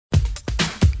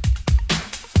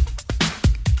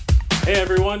Hey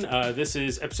everyone, this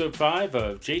is episode 5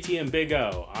 of JT and Big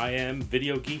O. I am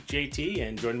Video Geek JT,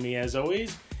 and joining me as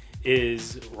always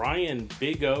is Ryan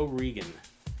Big O Regan.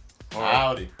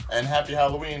 Howdy, and happy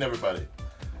Halloween, everybody.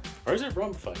 Or is it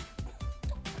Rum Fight?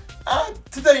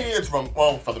 Today it's Rum,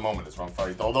 well, for the moment it's Rum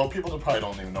Fight, although people probably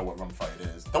don't even know what Rum Fight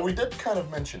is. Though we did kind of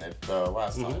mention it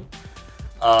last time.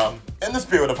 In the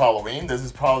spirit of Halloween, this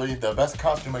is probably the best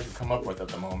costume I could come up with at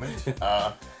the moment.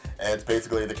 It's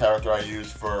basically the character I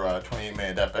use for 28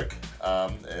 Minute Epic.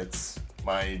 It's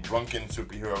my drunken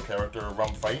superhero character,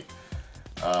 Rum Fight,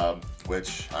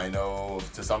 which I know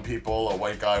to some people, a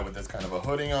white guy with this kind of a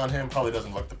hoodie on him probably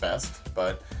doesn't look the best,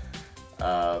 but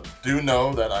do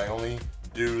know that I only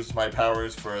use my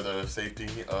powers for the safety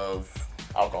of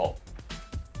alcohol.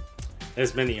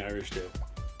 As many Irish do.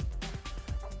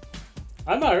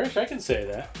 I'm Irish, I can say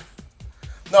that.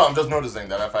 No, I'm just noticing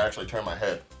that if I actually turn my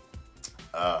head,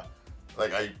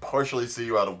 I partially see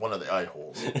you out of one of the eye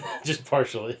holes. Just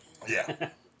partially. Yeah.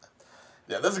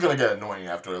 Yeah, this is going to get annoying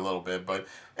after a little bit, but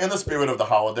in the spirit of the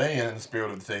holiday and in the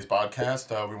spirit of today's podcast,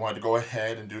 we wanted to go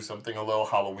ahead and do something a little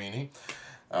Halloween-y.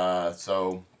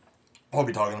 So we'll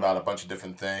be talking about a bunch of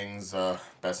different things,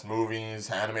 best movies,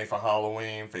 anime for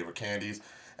Halloween, favorite candies,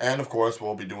 and of course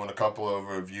we'll be doing a couple of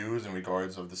reviews in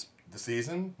regards of the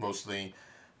season, mostly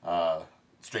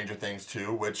Stranger Things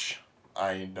 2, which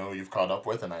I know you've caught up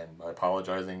with, and I'm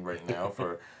apologizing right now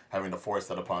for having to force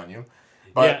that upon you.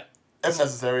 But if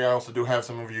necessary, I also do have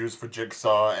some reviews for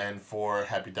Jigsaw and for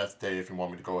Happy Death Day if you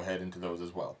want me to go ahead into those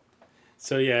as well.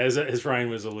 So yeah, as Ryan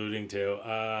was alluding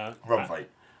to... Rum Fight.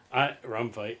 Rum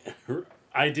Fight.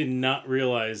 I did not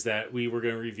realize that we were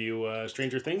going to review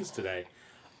Stranger Things today.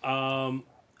 From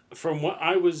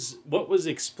what was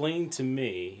explained to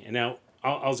me, and now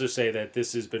I'll just say that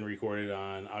this has been recorded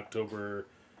on October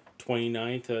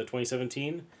 29th,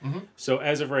 2017. Mm-hmm. So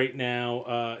as of right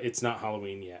now, it's not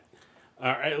Halloween yet.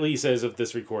 At least as of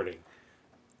this recording.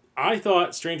 I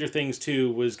thought Stranger Things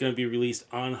 2 was going to be released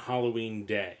on Halloween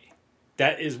Day.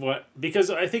 That is what...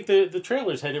 Because I think the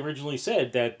trailers had originally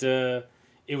said that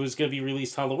it was going to be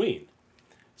released Halloween.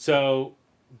 So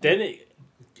then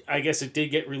I guess it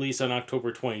did get released on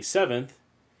October 27th.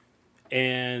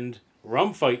 And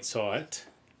Rum Fight saw it.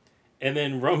 And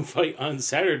then Rum Fight on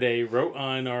Saturday wrote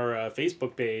on our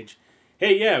Facebook page,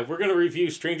 hey, yeah, we're going to review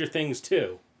Stranger Things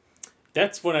 2.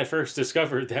 That's when I first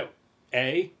discovered that,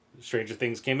 A, Stranger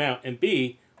Things came out, and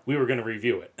B, we were going to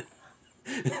review it.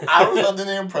 I was under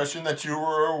the impression that you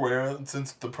were aware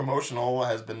since the promotional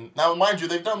has been... Now, mind you,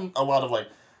 they've done a lot of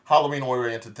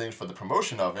Halloween-oriented things for the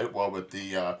promotion of it, well, with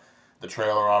the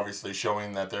trailer obviously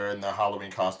showing that they're in their Halloween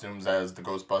costumes as the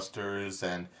Ghostbusters,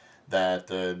 and that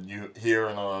you hear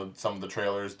in some of the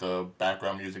trailers the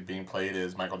background music being played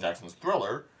is Michael Jackson's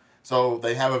Thriller. So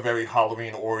they have a very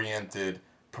Halloween-oriented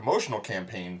promotional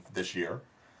campaign this year.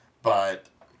 But,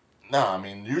 no, I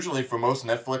mean, usually for most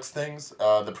Netflix things,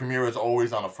 the premiere is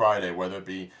always on a Friday, whether it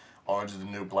be Orange is the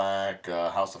New Black,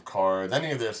 House of Cards,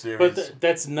 any of their series. But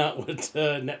that's not what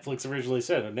Netflix originally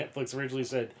said. Netflix originally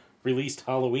said released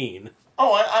Halloween.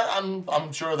 Oh,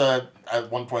 I'm sure that at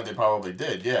one point they probably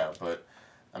did, yeah, but...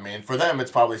 I mean, for them,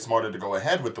 it's probably smarter to go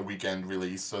ahead with the weekend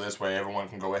release, so this way everyone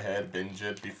can go ahead, binge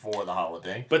it before the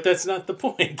holiday. But that's not the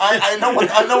point. I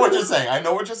know what you're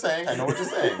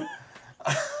saying.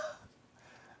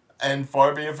 And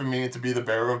far be it from me to be the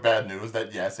bearer of bad news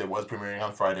that, yes, it was premiering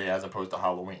on Friday as opposed to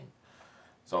Halloween.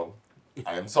 So,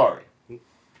 I am sorry.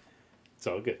 It's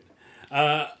all good.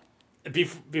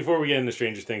 Before we get into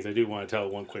Stranger Things, I do want to tell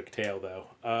one quick tale,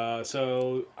 though.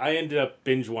 So, I ended up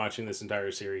binge-watching this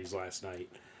entire series last night.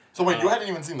 So, wait, you hadn't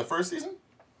even seen the first season?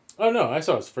 Oh, no, I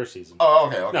saw the first season. Oh,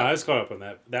 okay. No, I was caught up on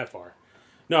that far.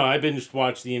 No, I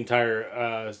binge-watched the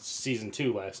entire season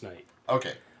 2 last night.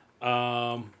 Okay.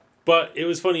 But it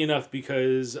was funny enough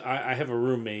because I have a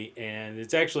roommate, and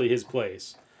it's actually his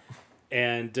place.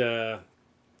 And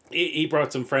he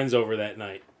brought some friends over that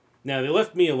night. Now, they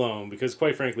left me alone because,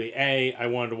 quite frankly, A, I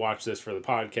wanted to watch this for the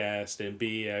podcast, and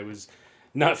B, I was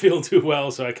not feeling too well,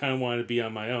 so I kind of wanted to be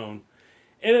on my own.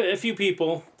 And a few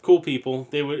people, cool people,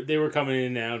 they were coming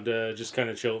in and out to just kind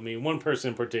of chill with me. One person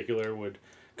in particular would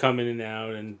come in and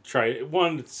out and start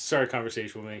a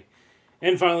conversation with me.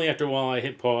 And finally, after a while, I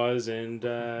hit pause and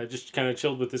just kind of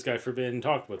chilled with this guy for a bit and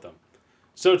talked with him.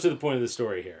 So, to the point of the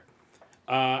story here.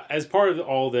 As part of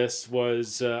all this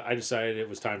was, I decided it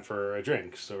was time for a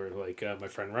drink, sort of like my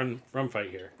friend Rum Fight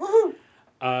here. Woohoo!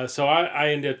 So I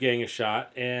ended up getting a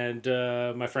shot, and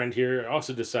my friend here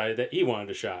also decided that he wanted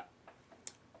a shot.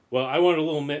 Well, I wanted a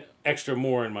little bit extra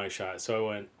more in my shot, so I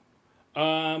went,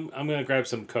 I'm going to grab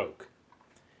some Coke.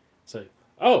 So,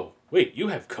 oh, wait, you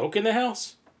have Coke in the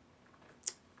house?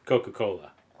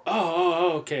 Coca-Cola.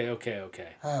 Oh, okay.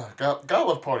 Gotta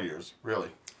love partiers, really.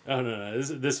 Oh no,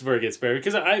 this is where it gets better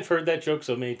because I've heard that joke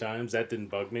so many times that didn't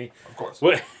bug me. Of course.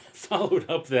 What followed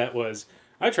up that was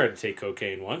I tried to take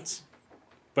cocaine once,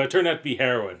 but it turned out to be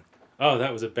heroin. Oh,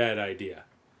 that was a bad idea.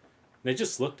 And they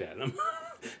just looked at him.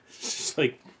 It's just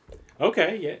like,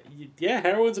 okay, yeah,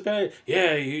 heroin's a bad.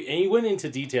 Yeah, and he went into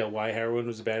detail why heroin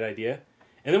was a bad idea,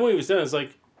 and then when he was done, it's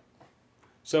like,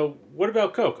 so what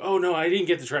about coke? Oh no, I didn't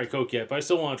get to try coke yet, but I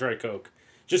still want to try coke.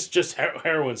 Just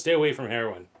heroin. Stay away from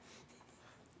heroin.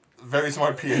 Very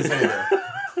smart PSA there.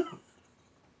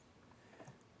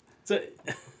 So,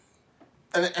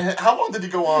 and how long did he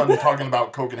go on talking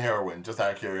about coke and heroin? Just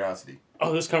out of curiosity.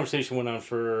 oh, this conversation went on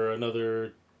for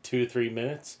another 2 to 3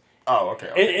 minutes. Oh, okay.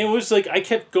 And it was like I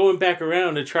kept going back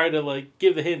around to try to like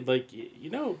give the hint, like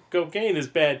cocaine is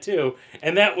bad too,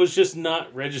 and that was just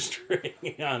not registering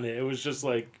on it. It was just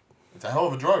like it's a hell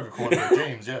of a drug, according to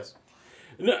James. Yes.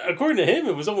 No, according to him,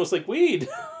 it was almost like weed.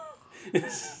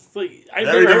 It's like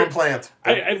Very different plant.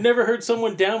 I've never heard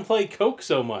someone downplay coke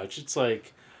so much. It's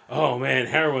like, oh man,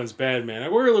 heroin's bad, man. I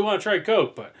really want to try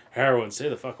coke, but heroin, stay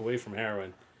the fuck away from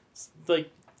heroin. It's like,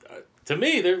 to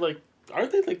me, they're like,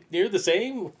 aren't they like near the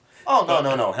same? Oh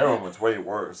no! Heroin was way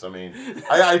worse. I mean,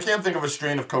 I can't think of a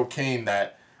strain of cocaine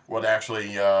that would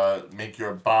actually make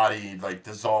your body like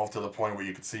dissolve to the point where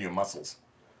you could see your muscles.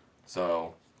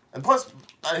 So. And plus,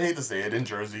 I hate to say it, in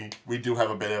Jersey, we do have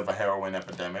a bit of a heroin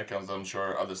epidemic, as I'm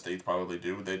sure other states probably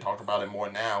do. They talk about it more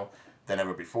now than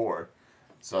ever before.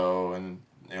 So, and,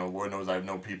 Lord knows I've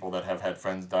known people that have had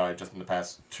friends die just in the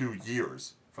past 2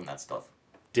 years from that stuff.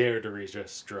 Dare to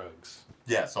resist drugs.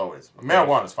 Yes, always.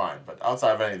 Marijuana's fine, but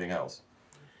outside of anything else.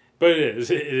 But it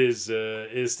is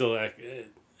still, I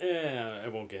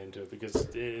won't get into it because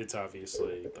it's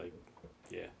obviously, like,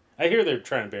 yeah. I hear they're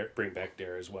trying to bring back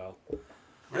Dare as well.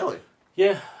 Really?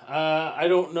 Yeah, I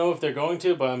don't know if they're going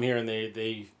to, but I'm hearing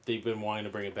they've been wanting to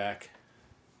bring it back.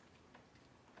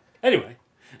 Anyway,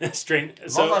 strange.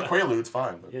 As long as not Quaaludes,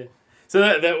 fine. But. Yeah. So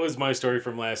that was my story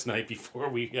from last night before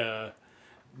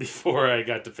I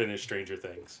got to finish Stranger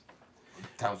Things.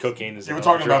 Cocaine is. You were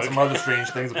talking about some other strange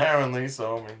things apparently,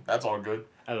 so I mean that's all good.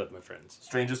 I love my friends.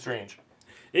 Strange is strange.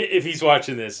 If he's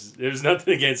watching this, there's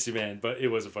nothing against you, man, but it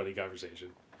was a funny conversation.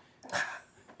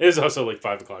 It was also like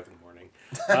 5 o'clock in the morning.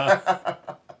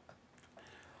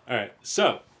 All right,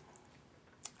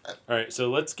 so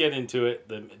let's get into it.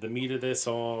 The meat of this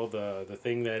all, the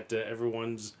thing that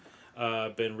everyone's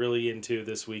been really into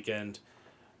this weekend,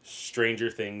 Stranger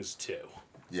Things 2.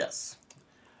 Yes.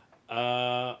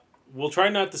 We'll try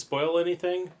not to spoil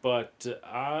anything, but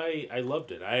I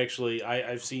loved it.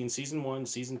 I've seen season 1,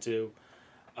 season 2.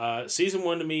 Season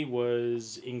 1 to me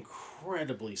was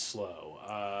incredibly slow.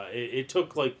 It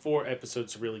took like 4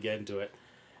 episodes to really get into it.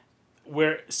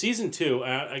 Where season 2,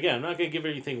 again, I'm not going to give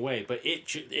anything away, but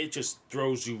it just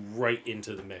throws you right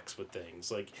into the mix with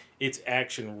things. Like, it's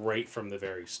action right from the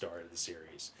very start of the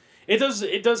series. It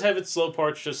does have its slow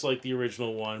parts, just like the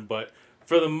original one, but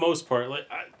for the most part, like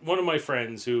one of my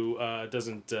friends who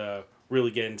doesn't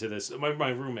really get into this, my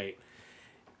roommate,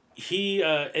 he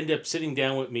ended up sitting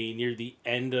down with me near the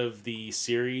end of the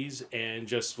series, and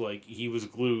just like he was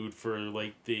glued for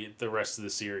like the rest of the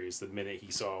series the minute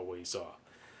he saw what he saw.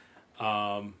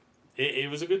 It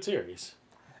was a good series.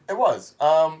 It was.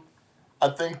 I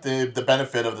think the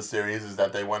benefit of the series is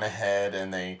that they went ahead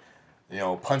and they,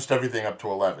 punched everything up to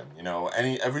 11.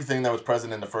 Everything that was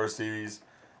present in the first series,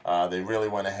 they really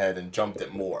went ahead and jumped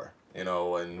it more.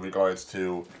 In regards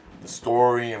to the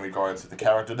story, in regards to the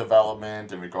character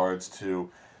development, in regards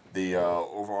to the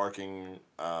overarching,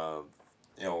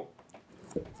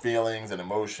 feelings and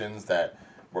emotions that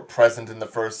were present in the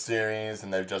first series,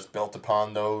 and they've just built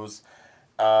upon those.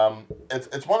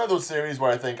 It's one of those series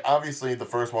where I think, obviously, the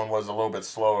first one was a little bit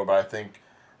slower, but I think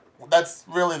that's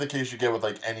really the case you get with,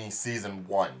 like, any season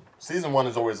 1. Season 1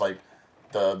 is always, like,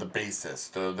 the basis,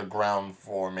 the ground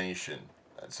formation.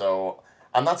 So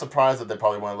I'm not surprised that they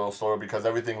probably went a little slower because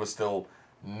everything was still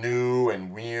new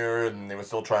and weird, and they were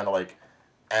still trying to, like,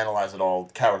 analyze it all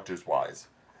characters-wise.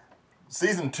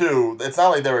 Season 2, it's not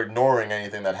like they're ignoring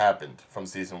anything that happened from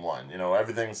season 1.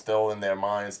 Everything's still in their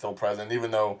minds, still present,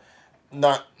 even though,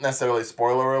 not necessarily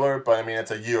spoiler alert, but I mean,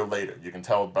 it's a year later. You can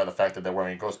tell by the fact that they're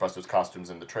wearing Ghostbusters costumes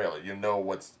in the trailer. You know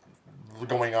what's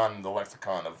going on in the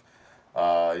lexicon of,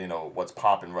 what's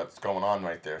popping, what's going on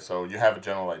right there. So you have a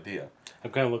general idea.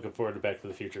 I'm kind of looking forward to Back to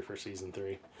the Future for season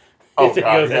 3. Oh, if they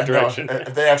God, go that direction. No,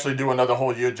 if they actually do another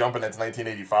whole year jump and it's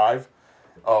 1985...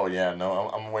 Oh, yeah, no,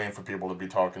 I'm waiting for people to be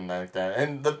talking like that.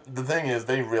 And the thing is,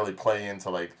 they really play into,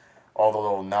 like, all the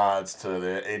little nods to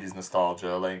the 80s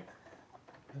nostalgia. Like,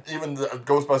 even the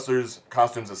Ghostbusters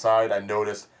costumes aside, I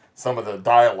noticed some of the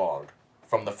dialogue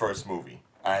from the first movie.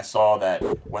 I saw that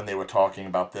when they were talking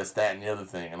about this, that, and the other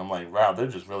thing, and I'm like, wow, they're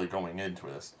just really going into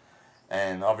this.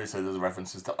 And obviously, there's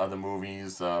references to other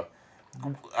movies.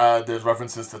 There's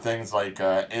references to things like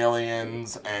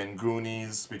Aliens and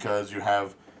Goonies because you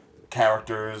have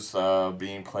characters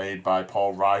being played by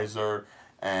Paul Reiser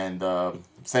and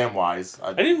Samwise.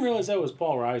 I didn't realize that was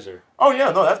Paul Reiser. Oh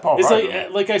yeah, no, that's Paul It's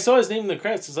Reiser. like I saw his name in the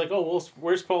credits. It's like, oh, well,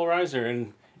 where's Paul Reiser?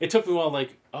 And it took me a while.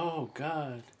 Like, oh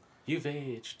God, you've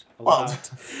aged a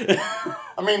lot.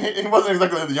 I mean, he wasn't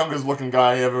exactly the youngest looking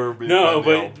guy ever.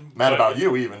 No, mad about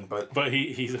you even, but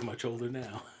he's much older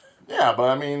now. yeah, but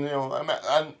I mean,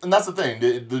 and that's the thing.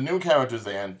 The new characters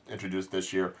they introduced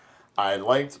this year, I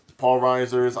liked Paul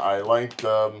Reiser's. I liked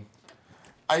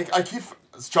I keep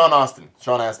Sean Astin.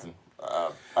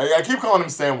 I keep calling him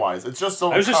Samwise. It's just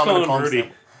so. I was just common calling him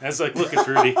Rudy. I was like, look, it's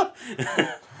Rudy.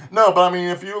 No, but I mean,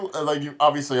 if you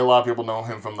obviously a lot of people know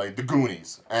him from like the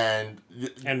Goonies and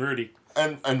Rudy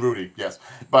and Rudy, yes.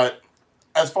 But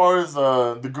as far as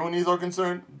the Goonies are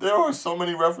concerned, there are so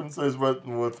many references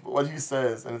with what he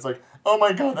says, and it's like, oh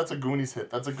my God, that's a Goonies hit.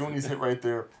 That's a Goonies hit right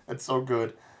there. It's so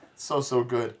good, so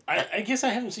good. I guess I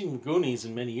haven't seen Goonies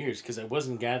in many years because I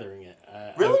wasn't gathering it.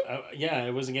 Really?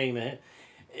 I wasn't getting the hit.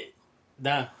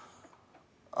 Nah.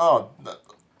 Oh.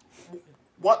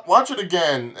 Watch it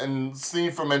again and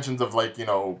see for mentions of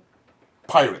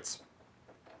pirates,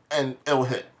 and it'll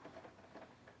hit.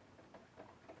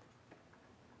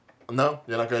 No,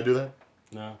 you're not gonna do that.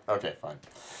 No. Okay, fine.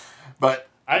 But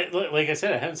like I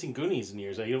said, I haven't seen Goonies in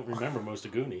years. I don't remember most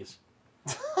of Goonies.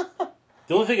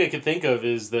 The only thing I could think of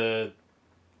is well,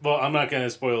 I'm not gonna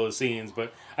spoil the scenes,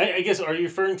 but I guess are you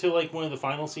referring to like one of the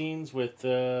final scenes with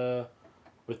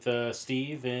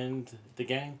Steve and the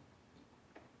gang?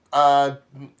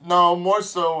 No, more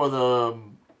so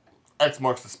the X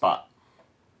marks the spot.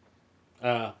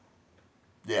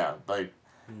 Yeah, like,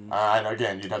 and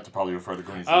again, you'd have to probably refer to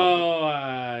Goonies. Oh,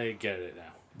 I get it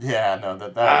now. Yeah, no,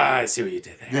 that. I see what you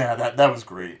did there. Yeah, that was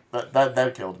great.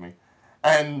 That killed me,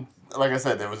 and like I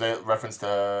said, there was a reference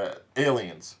to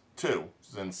Aliens too,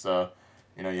 since you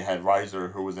had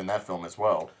Reiser who was in that film as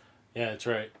well. Yeah, that's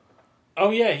right. Oh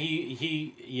yeah,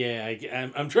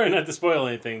 I'm trying not to spoil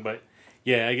anything, but.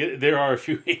 Yeah, there are a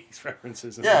few 80s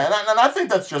references. And I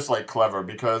think that's just like clever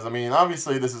because I mean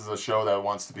obviously this is a show that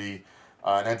wants to be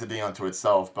an entity unto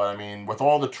itself, but I mean with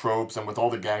all the tropes and with all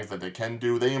the gags that they can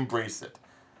do, they embrace it,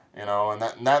 and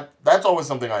that's always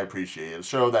something I appreciate. A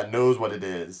show that knows what it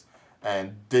is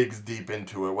and digs deep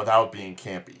into it without being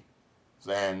campy,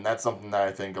 and that's something that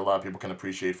I think a lot of people can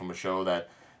appreciate from a show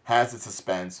that has its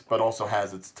suspense but also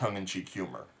has its tongue-in-cheek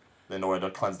humor in order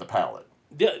to cleanse the palate.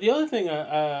 The other thing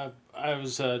I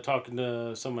was talking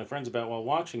to some of my friends about while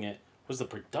watching it was the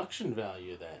production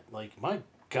value of that. Like, my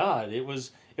God, it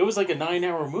was like a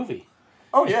 9-hour movie.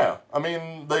 Oh yeah, I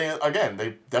mean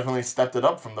they definitely stepped it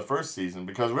up from the first season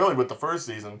because really with the first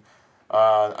season,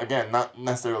 again not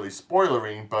necessarily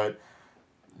spoilering, but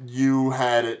you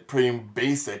had it pretty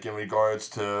basic in regards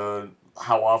to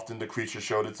how often the creature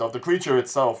showed itself. The creature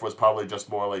itself was probably just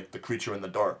more like the creature in the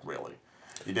dark, really.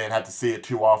 You didn't have to see it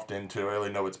too often to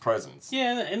really know its presence.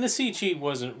 Yeah, and the CG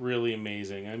wasn't really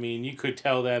amazing. I mean, you could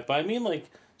tell that, but I mean, like,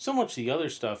 so much the other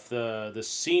stuff, the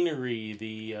scenery,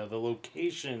 the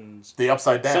locations, the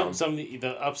upside down,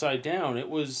 the upside down.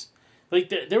 It was like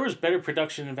there was better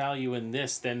production value in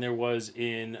this than there was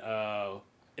in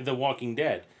The Walking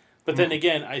Dead. But then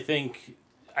again, I think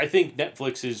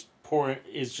Netflix is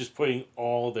just putting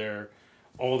all their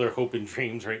hope and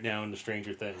dreams right now into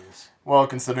Stranger Things. Well,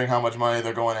 considering how much money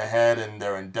they're going ahead and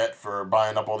they're in debt for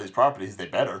buying up all these properties, they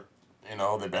better.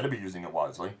 They better be using it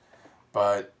wisely.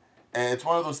 But it's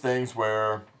one of those things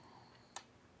where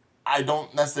I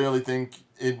don't necessarily think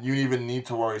you even need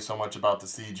to worry so much about the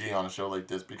CG on a show like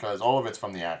this because all of it's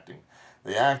from the acting.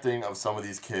 The acting of some of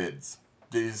these kids,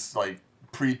 these like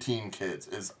preteen kids,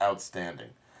 is outstanding.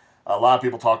 A lot of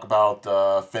people talk about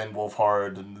Finn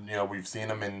Wolfhard, and we've seen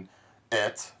him in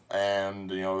It,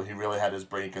 and he really had his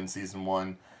break in season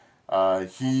 1.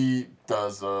 He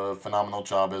does a phenomenal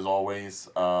job as always,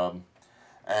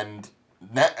 and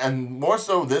more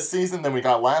so this season than we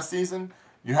got last season.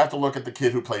 You have to look at the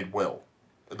kid who played Will,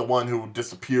 the one who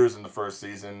disappears in the first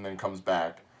season and comes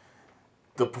back.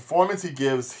 The performance he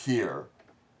gives here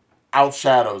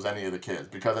outshadows any of the kids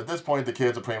because at this point the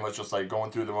kids are pretty much just like going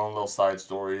through their own little side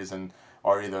stories and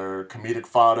are either comedic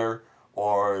fodder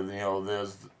or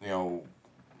there's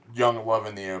young love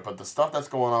in the air, but the stuff that's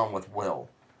going on with Will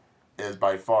is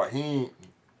by far he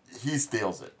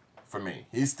steals it for me.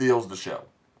 He steals the show.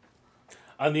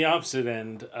 On the opposite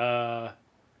end,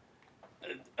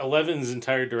 Eleven's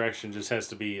entire direction just has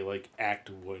to be like act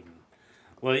wooden.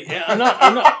 Like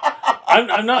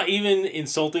I'm not even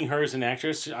insulting her as an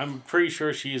actress. I'm pretty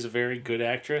sure she is a very good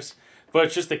actress, but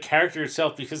it's just the character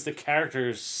itself, because the character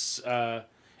is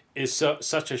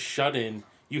such a shut in.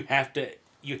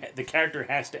 The character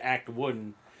has to act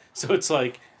wooden, so it's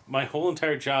like my whole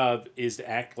entire job is to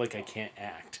act like I can't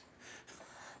act.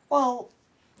 Well,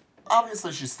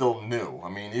 obviously she's still new. I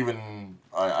mean, even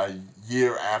a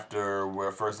year after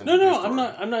we're first introduced.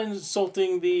 No, I'm not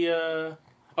insulting the.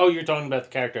 Oh, you're talking about the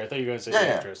character. I thought you were going to say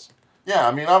the actress. Yeah,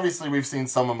 I mean, obviously we've seen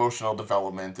some emotional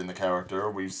development in the character.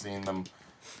 We see them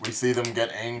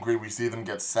get angry. We see them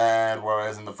get sad.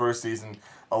 Whereas in the first season,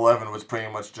 11 was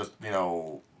pretty much just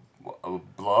blah.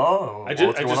 I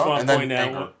just want to point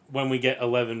out when we get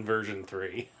 11 version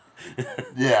 3.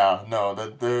 Yeah, no,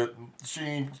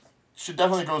 she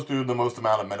definitely goes through the most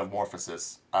amount of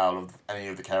metamorphosis out of any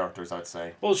of the characters, I'd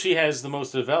say. Well, she has the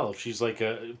most developed. She's like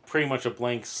pretty much a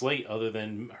blank slate, other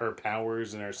than her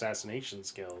powers and her assassination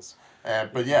skills.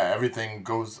 But yeah, everything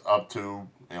goes up to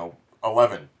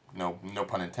 11. No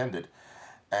pun intended.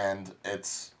 And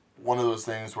it's one of those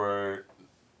things where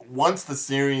once the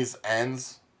series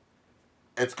ends,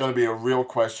 it's going to be a real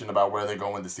question about where they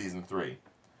go into season 3,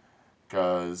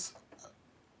 because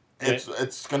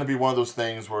it's going to be one of those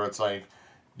things where it's like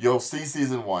you'll see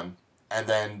season 1, and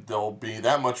then there'll be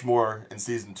that much more in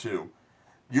season 2.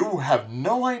 You have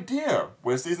no idea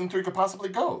where season 3 could possibly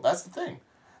go. That's the thing.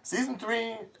 Season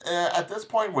 3, at this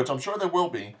point, which I'm sure there will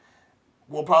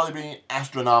probably be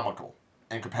astronomical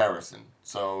in comparison.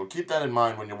 So keep that in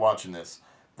mind when you're watching this,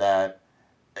 that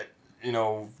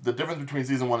the difference between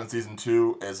season 1 and season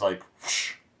 2 is like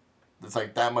whoosh, it's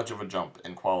like that much of a jump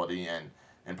in quality and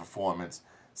in performance.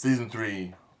 Season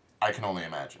 3, I can only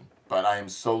imagine. But I am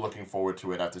so looking forward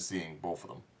to it after seeing both of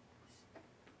them.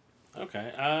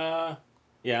 Okay. I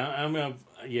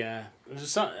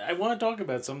want to talk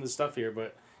about some of the stuff here,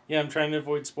 but I'm trying to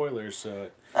avoid spoilers. So.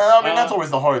 That's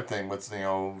always the hard thing with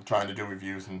trying to do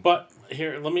reviews and. But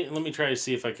here, let me try to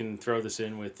see if I can throw this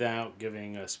in without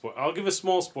giving a spoiler. I'll give a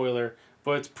small spoiler,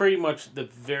 but it's pretty much the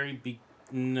very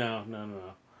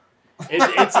No.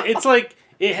 It's like.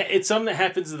 It's something that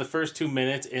happens in the first 2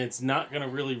 minutes, and it's not going to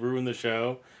really ruin the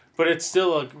show, but it's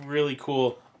still a really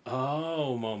cool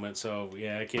moment, so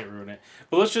I can't ruin it.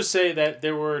 But let's just say that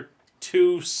there were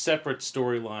 2 separate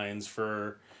storylines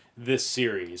for this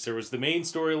series. There was the main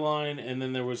storyline, and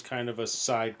then there was kind of a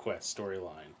side quest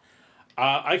storyline.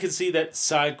 I could see that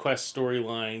side quest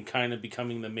storyline kind of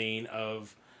becoming the main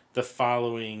of the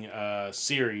following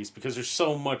series, because there's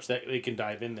so much that they can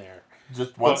dive in there.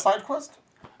 Just one side quest?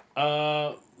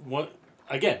 What?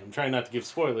 Again, I'm trying not to give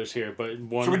spoilers here, but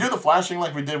one. Should we do the flashing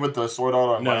like we did with the Sword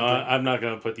Art Online? No, I'm not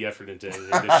going to put the effort into this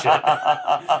shit.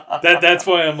 That's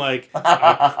why I'm like,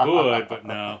 I could, but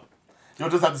no. You'll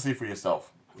just have to see for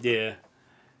yourself. Yeah,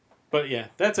 but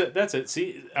that's it.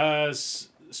 See,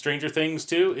 Stranger Things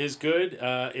 2 is good.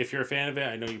 If you're a fan of it,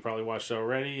 I know you probably watched it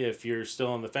already. If you're still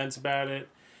on the fence about it,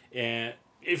 and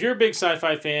if you're a big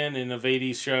sci-fi fan and of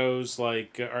 80s shows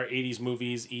like our 80s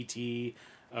movies, E.T.,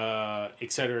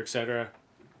 etc.,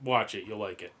 watch it. You'll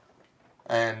like it.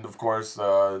 And of course,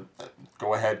 go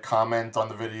ahead, comment on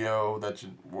the video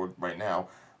right now.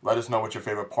 Let us know what your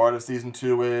favorite part of season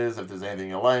 2 is. If there's anything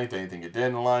you liked, anything you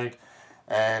didn't like.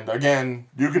 And again,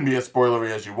 you can be as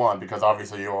spoilery as you want, because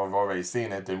obviously you have already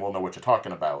seen it and we'll know what you're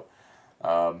talking about.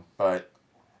 But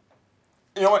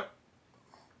you know what?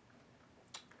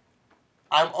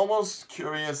 I'm almost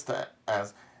curious to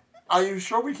ask, are you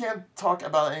sure we can't talk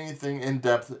about anything in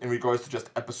depth in regards to just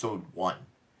episode 1?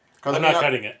 I'm not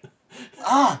cutting it.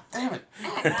 Damn it.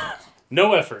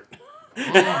 No effort.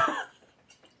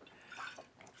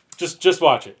 Just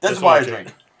watch it. That's why I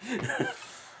drink.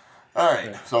 All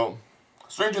right, so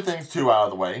Stranger Things 2 out of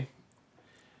the way.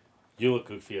 You look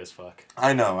goofy as fuck.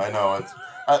 I know. It's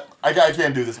I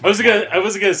can't do this. I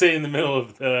wasn't gonna say in the middle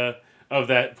of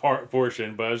that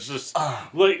portion, but I was just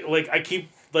like I keep.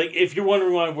 Like, if you're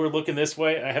wondering why we're looking this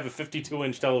way, I have a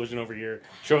 52-inch television over here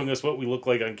showing us what we look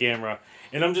like on camera.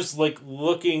 And I'm just, like,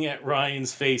 looking at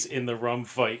Ryan's face in the rum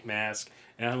fight mask.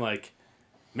 And I'm like,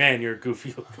 man, you're a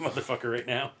goofy looking motherfucker right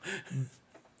now.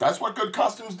 That's what good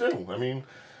costumes do. I mean,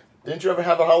 didn't you ever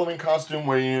have a Halloween costume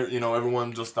where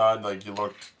everyone just thought, like, you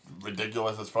looked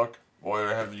ridiculous as fuck? Or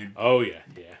have you... Oh, yeah.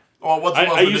 Well, what's the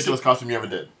most ridiculous costume you ever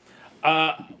did?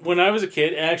 When I was a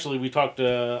kid, actually, we talked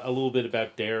a little bit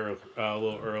about Dare a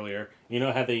little earlier. You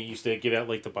know how they used to give out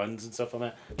like the buttons and stuff on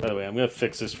that? By the way, I'm going to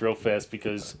fix this real fast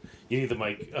because you need the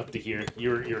mic up to here.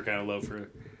 You're kind of low for...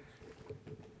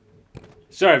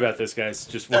 Sorry about this, guys.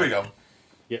 There we go.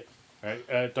 Yeah. All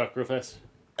right, talk real fast.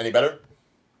 Any better?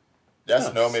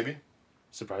 Yes, no, maybe?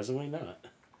 Surprisingly not.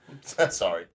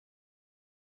 Sorry.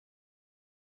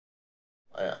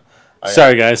 Oh, yeah.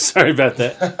 Sorry, guys. Sorry about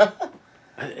that.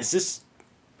 Is this...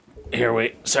 Here,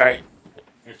 wait. Sorry.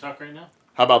 Can you talk right now?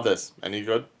 How about this? Any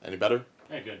good? Any better?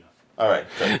 Yeah, good enough. All right,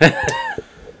 good.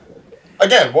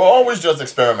 Again, we're always just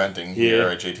experimenting here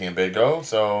at JT and Bago,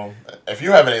 so if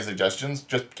you have any suggestions,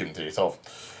 just keep them to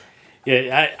yourself.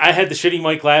 Yeah, I had the shitty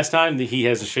mic last time. He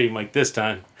has a shitty mic this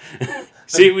time.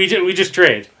 See, we just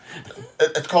trade.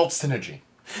 It's called synergy.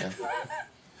 Yeah. What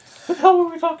the hell were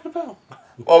we talking about?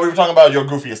 Well, we were talking about your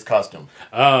goofiest costume.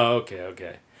 Oh,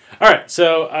 okay. All right,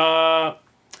 so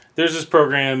there's this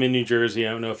program in New Jersey.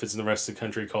 I don't know if it's in the rest of the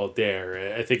country called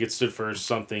DARE. I think it stood for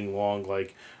something long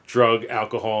like Drug,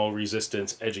 Alcohol,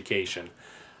 Resistance, Education.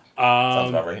 Sounds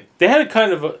about right. They had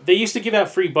they used to give out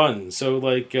free buns. So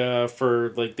they'd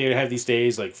have these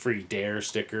days like free DARE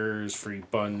stickers, free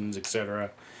buns,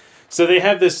 etc. So they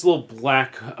have this little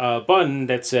black bun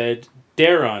that said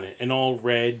DARE on it in all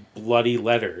red bloody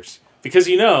letters. Because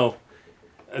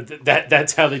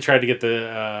that's how they tried to get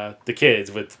the kids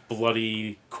with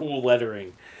bloody cool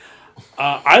lettering.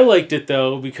 I liked it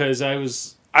though because I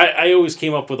always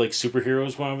came up with like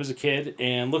superheroes when I was a kid,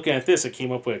 and looking at this, I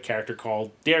came up with a character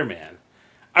called Dare Man.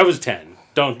 I was 10.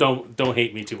 Don't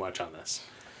hate me too much on this.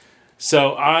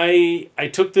 So I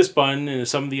took this bun and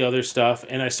some of the other stuff,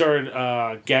 and I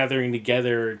started gathering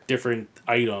together different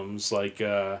items. Like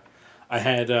I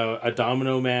had a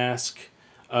domino mask.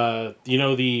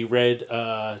 The red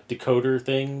decoder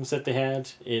things that they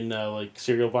had in like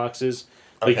cereal boxes,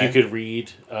 like you could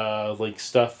read like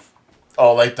stuff.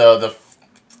 Oh, like the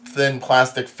thin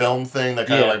plastic film thing that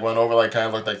kind of like went over, like kind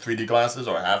of looked like 3D glasses,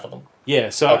 or half of them. Yeah,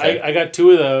 so I got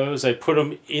 2 of those. I put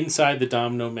them inside the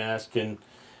domino mask and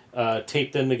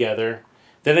taped them together.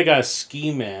 Then I got a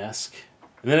ski mask,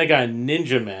 and then I got a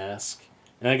ninja mask,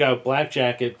 and I got a black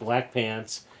jacket, black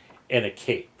pants, and a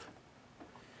cape.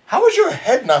 How was your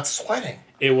head not sweating?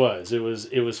 It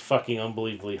was fucking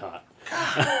unbelievably hot.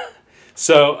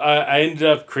 So I ended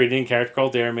up creating a character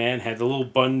called Dare Man. Had the little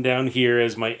button down here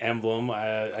as my emblem.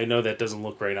 I know that doesn't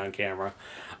look right on camera.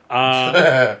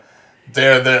 Dare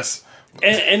this.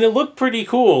 And it looked pretty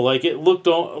cool. Like it looked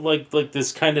like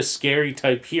this kind of scary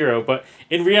type hero. But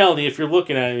in reality, if you're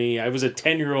looking at me, I was a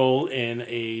 10-year-old in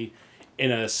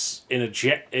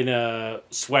a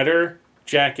sweater.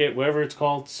 Jacket, whatever it's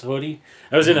called, hoodie.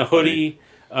 I was in a hoodie,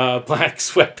 black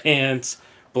sweatpants,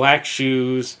 black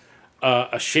shoes,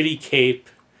 a shitty cape,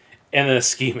 and a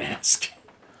ski mask.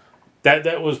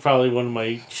 That was probably one of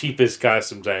my cheapest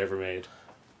costumes I ever made.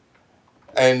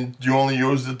 And you only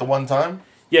used it the one time?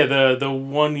 Yeah, the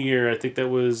 1 year. I think that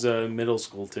was middle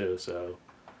school too. So,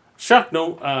 shocked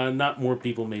not more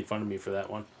people made fun of me for that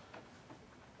one.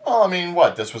 Well, I mean,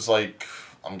 what? This was like,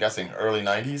 I'm guessing, early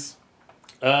 90s?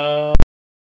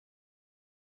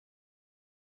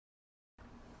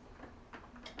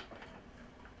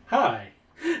 Hi.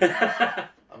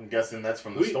 I'm guessing that's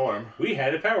from the storm. We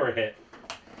had a power hit.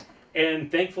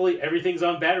 And thankfully everything's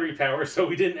on battery power, so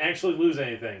we didn't actually lose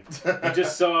anything. We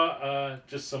just saw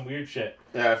just some weird shit.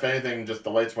 Yeah, if anything, just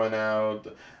the lights went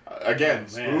out. Again,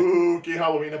 spooky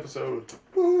Halloween episode.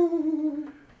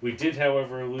 Woo. We did,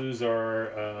 however, lose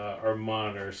our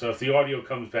monitor, so if the audio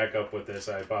comes back up with this,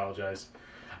 I apologize.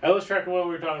 I lost track of what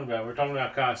we were talking about. We were talking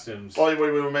about costumes. Well,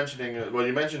 we were mentioning... Well,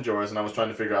 you mentioned yours, and I was trying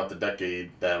to figure out the decade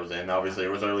that it was in. Obviously,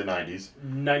 it was early 90s.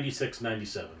 96,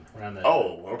 97, around that.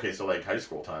 Oh, okay, so like high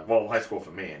school time. Well, high school for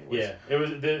me, anyways. Yeah, it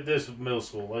was this was middle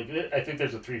school. Like I think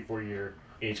there's a 3-4 year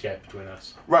age gap between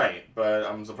us. Right, but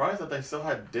I'm surprised that they still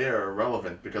had Dare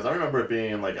relevant, because I remember it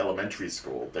being in like elementary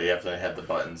school. They definitely had the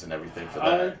buttons and everything for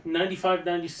that. 95,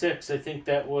 96, I think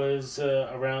that was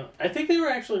around... I think they were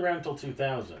actually around until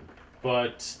 2000.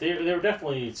 But they were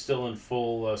definitely still in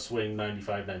full swing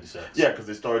 95, 96. Yeah, because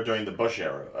they started during the Bush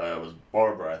era. It was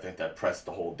Barbara, I think, that pressed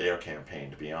the whole Dare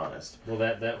campaign, to be honest. Well,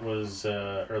 that was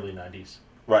early 90s.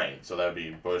 Right, so that would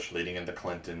be Bush leading into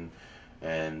Clinton,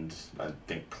 and I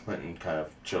think Clinton kind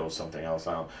of chose something else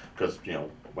out. Because,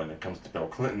 when it comes to Bill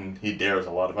Clinton, he dares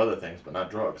a lot of other things, but not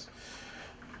drugs.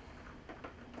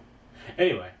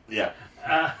 Anyway. Yeah.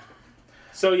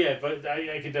 So yeah, but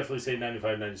I could definitely say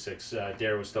 95, 96,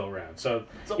 Dare was still around. So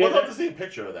yeah, we'll have to see a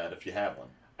picture of that if you have one.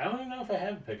 I don't even know if I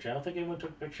have a picture. I don't think anyone took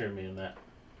a picture of me in that.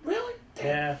 Really? Damn.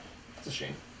 Yeah. That's a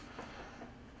shame.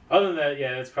 Other than that,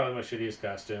 yeah, that's probably my shittiest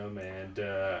costume,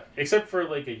 and except for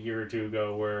like a year or two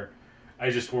ago where I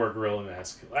just wore a gorilla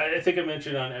mask. I think I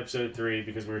mentioned on episode 3,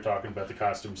 because we were talking about the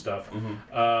costume stuff,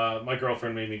 my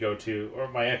girlfriend made me go to, or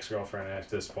my ex-girlfriend at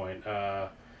this point,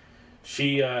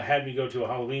 she had me go to a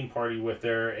Halloween party with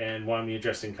her and wanted me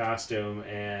dressed in costume,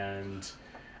 and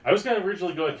I was gonna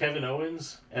originally go with Kevin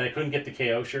Owens, and I couldn't get the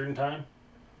KO shirt in time.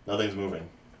 Nothing's moving.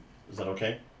 Is that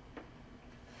okay?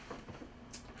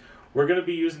 We're gonna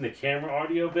be using the camera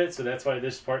audio bit, so that's why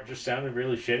this part just sounded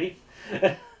really shitty.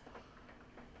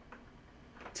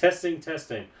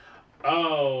 Testing.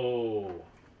 Oh,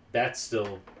 that's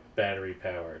still battery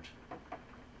powered.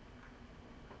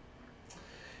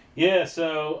 Yeah,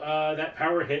 so that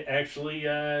power hit actually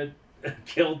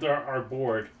killed our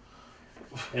board,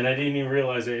 and I didn't even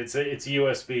realize it. It's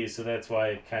USB, so that's why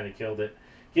it kind of killed it.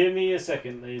 Give me a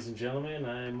second, ladies and gentlemen.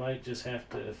 I might just have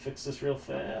to fix this real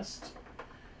fast.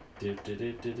 On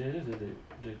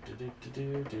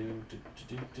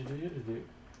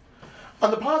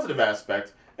the positive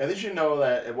aspect, at least you know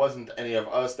that it wasn't any of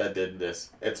us that did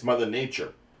this. It's Mother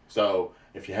Nature. So,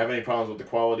 if you have any problems with the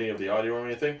quality of the audio or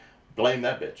anything, blame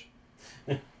that bitch.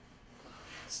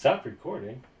 Stop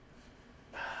recording.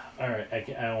 Alright, I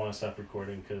don't want to stop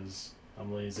recording because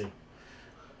I'm lazy.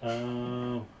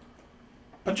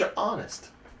 But you're honest.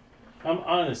 I'm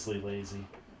honestly lazy.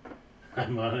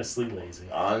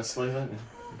 Honestly, then?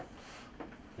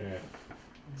 Alright.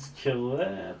 Let's kill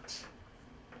that.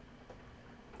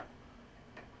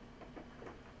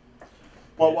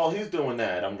 Well, while he's doing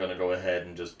that, I'm going to go ahead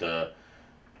and just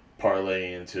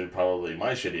parlay into probably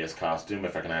my shittiest costume,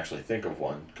 if I can actually think of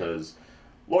one. Because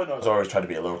Lord knows I always try to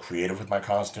be a little creative with my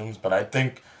costumes, but I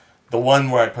think the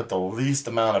one where I put the least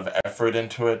amount of effort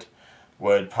into it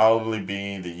would probably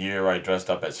be the year I dressed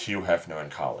up as Hugh Hefner in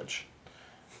college.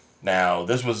 Now,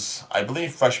 this was, I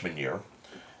believe, freshman year,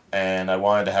 and I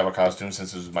wanted to have a costume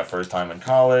since it was my first time in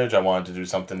college. I wanted to do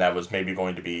something that was maybe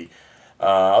going to be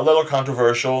a little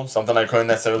controversial, something I couldn't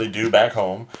necessarily do back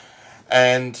home.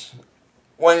 And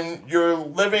when you're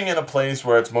living in a place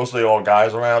where it's mostly all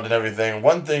guys around and everything,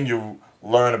 one thing you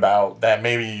learn about that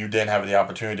maybe you didn't have the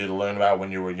opportunity to learn about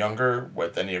when you were younger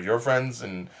with any of your friends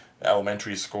in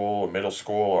elementary school or middle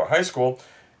school or high school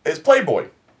is Playboy.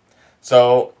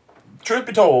 So, truth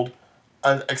be told,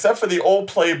 except for the old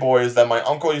Playboys that my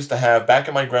uncle used to have back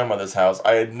at my grandmother's house,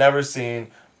 I had never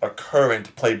seen a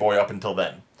current Playboy up until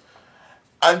then.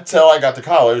 Until I got to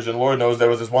college, and Lord knows there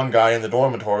was this one guy in the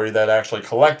dormitory that actually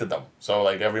collected them. So,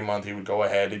 like, every month he would go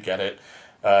ahead and get it.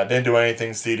 Didn't do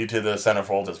anything seedy to the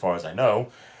centerfolds as far as I know.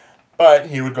 But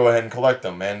he would go ahead and collect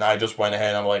them. And I just went ahead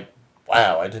and I'm like,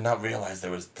 wow, I did not realize there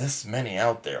was this many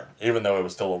out there. Even though it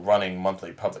was still a running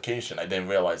monthly publication, I didn't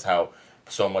realize how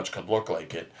so much could look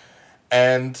like it.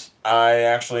 And I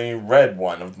actually read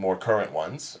one of the more current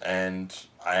ones, and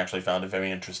I actually found it very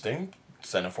interesting,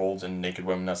 centerfolds and naked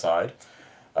women aside.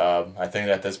 I think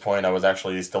at this point I was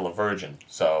actually still a virgin,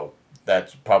 so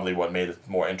that's probably what made it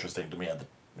more interesting to me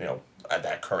at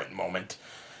that current moment.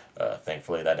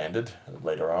 Thankfully that ended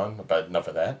later on, but enough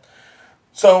of that.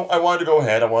 So I wanted to go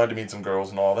ahead, I wanted to meet some girls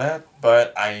and all that,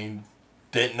 but I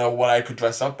didn't know what I could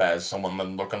dress up as, someone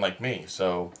looking like me,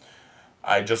 so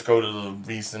I just go to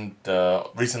the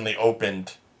recently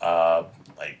opened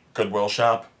Goodwill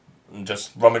shop and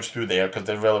just rummage through there because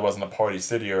there really wasn't a party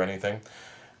city or anything.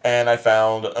 And I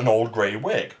found an old gray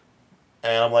wig.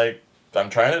 And I'm like, I'm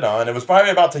trying it on. It was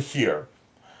probably about to here.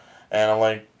 And I'm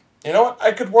like, you know what?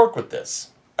 I could work with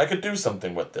this. I could do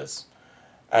something with this.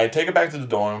 I take it back to the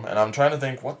dorm, and I'm trying to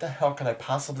think, what the hell can I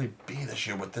possibly be this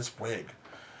year with this wig?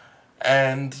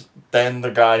 And then the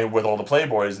guy with all the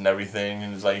Playboys and everything,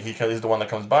 and he's like, he's the one that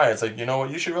comes by. It's like, you know what?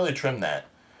 You should really trim that.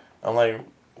 I'm like,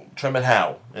 trim it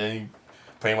how? And he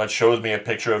pretty much shows me a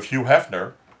picture of Hugh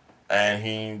Hefner. And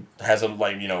he has it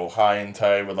high and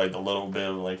tight with the little bit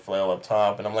of flail up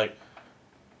top. And I'm like,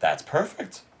 that's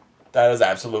perfect. That is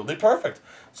absolutely perfect.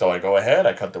 So I go ahead,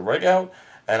 I cut the rig out,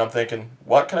 and I'm thinking,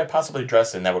 what can I possibly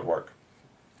dress in that would work?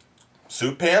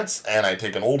 Suit pants, and I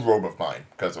take an old robe of mine,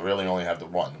 because I really only have the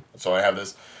one. So I have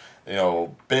this,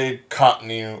 big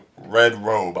cottony red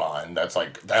robe on that's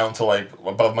down to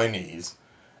above my knees,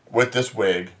 with this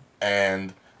wig,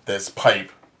 and this pipe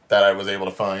that I was able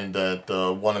to find at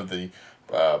one of the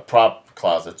prop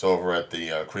closets over at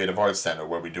the Creative Arts Center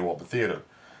where we do all the theater.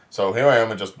 So here I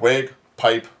am in just wig,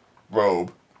 pipe,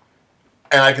 robe,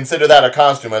 and I consider that a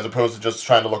costume as opposed to just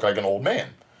trying to look like an old man.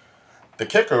 The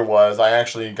kicker was I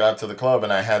actually got to the club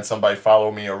and I had somebody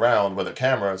follow me around with a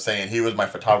camera saying he was my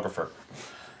photographer.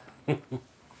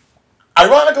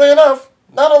 Ironically enough,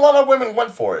 not a lot of women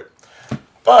went for it.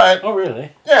 But oh,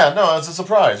 really? Yeah, no, it's a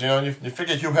surprise. You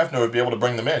figured Hugh Hefner would be able to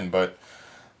bring them in, but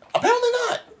apparently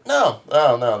not. No.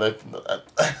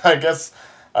 I guess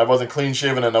I wasn't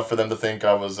clean-shaven enough for them to think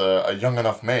I was a young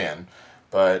enough man.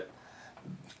 But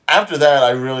after that, I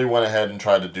really went ahead and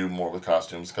tried to do more with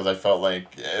costumes because I felt like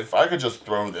if I could just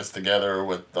throw this together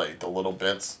with the little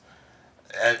bits,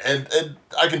 and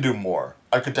I can do more.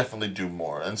 I could definitely do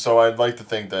more. And so I'd like to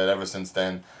think that ever since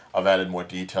then, I've added more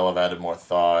detail, I've added more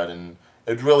thought, and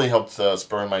it really helped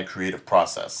spur my creative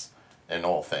process in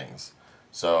all things.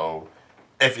 So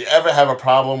if you ever have a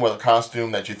problem with a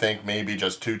costume that you think may be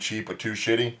just too cheap or too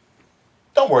shitty,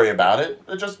 don't worry about it.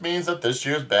 It just means that this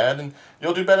year's bad and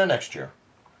you'll do better next year.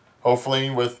 Hopefully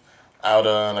without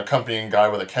an accompanying guy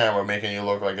with a camera making you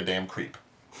look like a damn creep.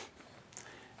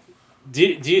 Do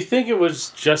you think it was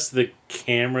just the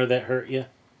camera that hurt you?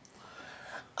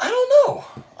 I don't know.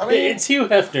 I mean, It's Hugh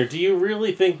Hefner. Do you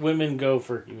really think women go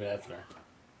for Hugh Hefner?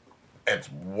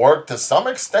 it's worked to some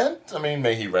extent. I mean,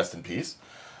 may he rest in peace.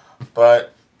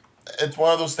 But it's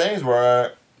one of those things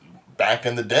where back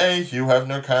in the day, Hugh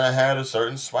Hefner kind of had a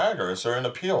certain swagger, a certain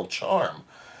appeal, charm.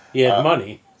 He had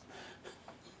money.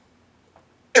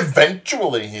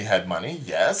 Eventually, he had money,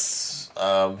 yes.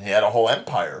 He had a whole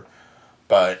empire.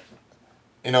 But,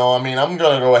 you know, I mean, I'm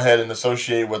going to go ahead and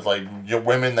associate with, like, your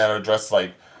women that are dressed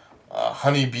like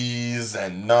honeybees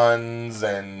and nuns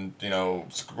and, you know,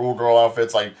 schoolgirl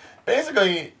outfits. Like,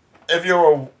 basically, if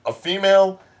you're a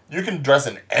female, you can dress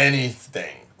in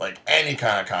anything. Like, any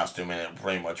kind of costume, and it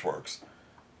pretty much works.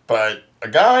 But a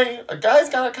guy's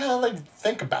got to kind of, like,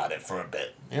 think about it for a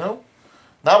bit, you know?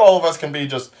 Not all of us can be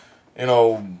just, you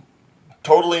know,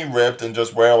 totally ripped and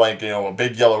just wear, like, you know, a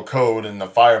big yellow coat and a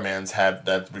fireman's hat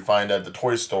that we find at the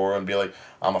toy store and be like,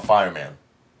 I'm a fireman.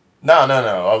 No.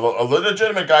 A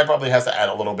legitimate guy probably has to add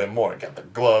a little bit more. Get the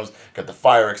gloves, get the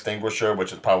fire extinguisher,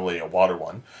 which is probably a water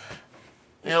one.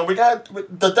 You know,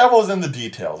 the devil's in the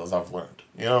details, as I've learned,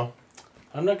 you know?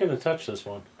 I'm not going to touch this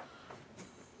one.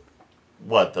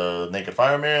 What, the naked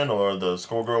fireman or the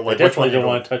schoolgirl? Like, I definitely don't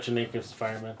want to touch a naked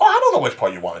fireman. Oh, I don't know which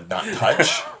part you want to not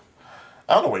touch.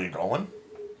 I don't know where you're going.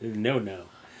 No.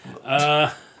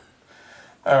 All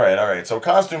right. So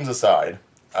costumes aside,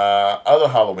 other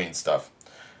Halloween stuff.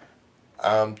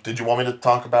 Did you want me to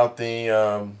talk about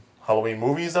the Halloween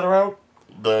movies that are out?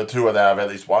 The two that I've at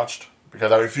least watched?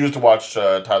 Because I refuse to watch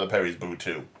Tyler Perry's Boo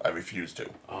 2. I refuse to.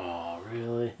 Oh,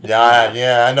 really?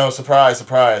 Yeah, I know. Surprise.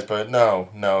 But no,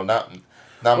 not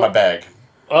my bag.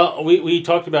 Well, we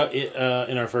talked about it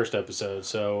in our first episode,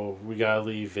 so we gotta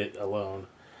leave it alone.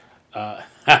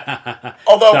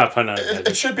 Although, not pun intended.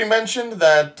 it should be mentioned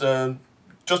that,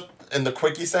 just in the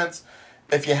quickie sense,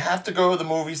 if you have to go to the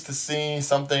movies to see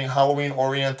something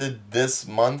Halloween-oriented this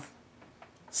month,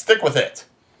 stick with it.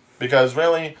 Because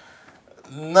really,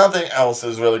 nothing else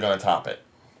is really going to top it.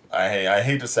 I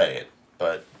hate to say it,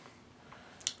 but...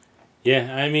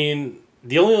 Yeah, I mean,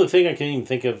 the only other thing I can even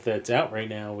think of that's out right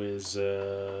now is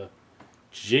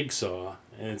Jigsaw.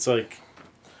 And it's like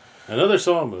another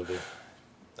Saw movie.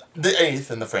 The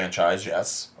 8th in the franchise,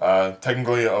 yes.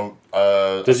 Technically,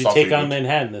 does he take on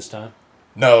Manhattan this time?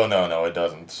 No, it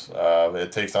doesn't.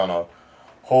 It takes on a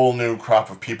whole new crop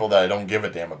of people that I don't give a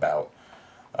damn about.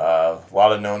 A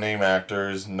lot of no-name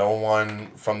actors. No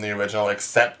one from the original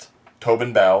except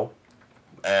Tobin Bell.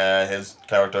 His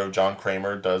character, John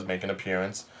Kramer, does make an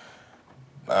appearance.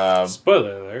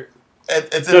 Spoiler alert.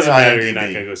 It's in Doesn't the matter, IMDb. you're not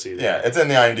going to go see that. Yeah, it's in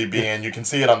the IMDb, and you can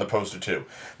see it on the poster, too.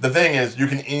 The thing is, you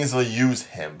can easily use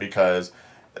him, because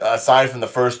aside from the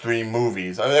first 3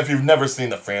 movies, if you've never seen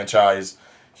the franchise,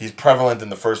 he's prevalent in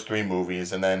the first 3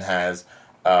 movies, and then has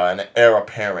an heir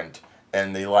apparent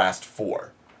in the last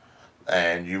 4.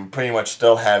 And you pretty much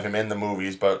still have him in the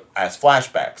movies, but as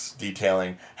flashbacks,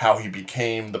 detailing how he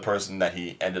became the person that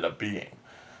he ended up being.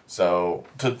 So,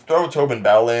 to throw Tobin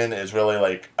Bell in is really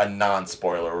like a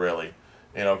non-spoiler, really.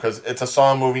 You know, because it's a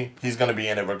Saw movie, he's going to be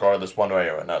in it regardless one way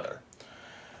or another.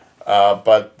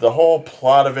 But the whole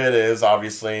plot of it is,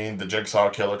 obviously, the Jigsaw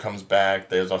Killer comes back,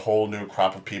 there's a whole new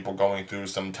crop of people going through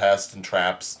some tests and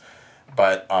traps,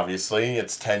 but obviously,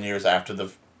 it's 10 years after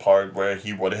the part where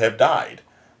he would have died.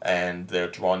 And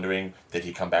they're wondering, did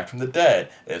he come back from the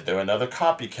dead? Is there another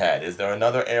copycat? Is there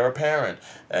another heir apparent?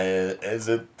 Is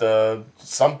it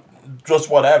just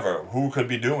whatever? Who could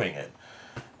be doing it?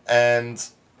 And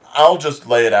I'll just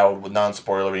lay it out with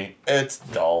non-spoilery. It's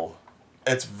dull.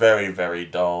 It's very, very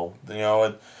dull. You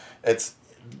know, it's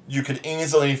you could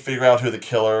easily figure out who the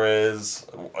killer is,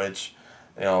 which,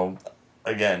 you know,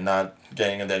 again, not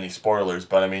getting into any spoilers,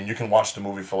 but I mean, you can watch the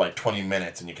movie for like 20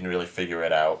 minutes and you can really figure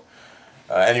it out.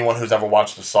 Anyone who's ever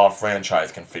watched the Saw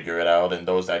franchise can figure it out, and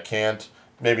those that can't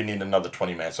maybe need another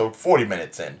 20 minutes. So 40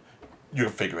 minutes in, you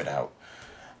can figure it out.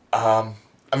 I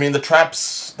mean, the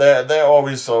traps, they're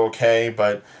always okay,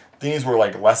 but these were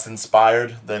like less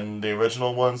inspired than the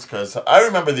original ones, because I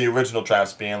remember the original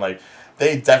traps being like,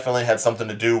 they definitely had something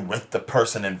to do with the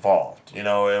person involved. You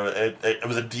know, it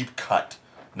was a deep cut,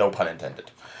 no pun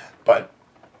intended. But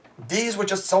these were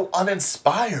just so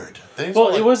uninspired. It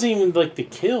wasn't even like the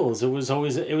kills. It was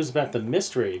about the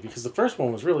mystery, because the first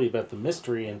one was really about the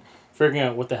mystery and figuring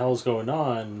out what the hell's going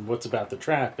on, what's about the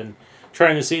trap, and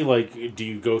trying to see, like, do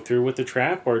you go through with the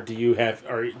trap, or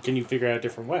can you figure out a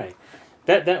different way?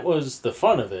 That was the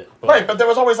fun of it. Right, but there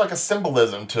was always like a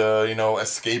symbolism to,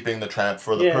 escaping the trap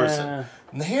for the person.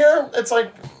 And here, it's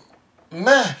like,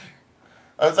 meh.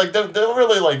 It's like they're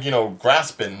really like,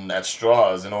 grasping at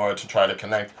straws in order to try to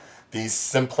connect these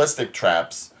simplistic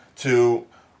traps to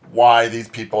why these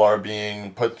people are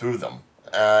being put through them.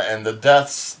 And the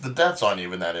deaths aren't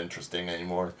even that interesting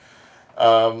anymore.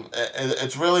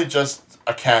 It's really just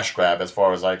a cash grab as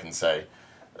far as I can say.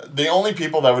 The only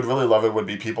people that would really love it would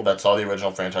be people that saw the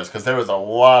original franchise, because there was a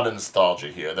lot of nostalgia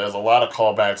here. There's a lot of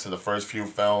callbacks to the first few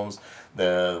films,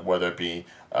 whether it be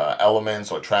elements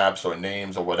or traps or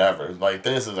names or whatever. Like,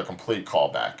 this is a complete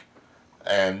callback.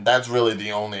 And that's really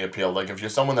the only appeal. Like, if you're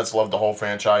someone that's loved the whole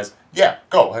franchise, yeah,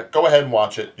 go ahead and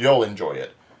watch it. You'll enjoy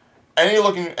it.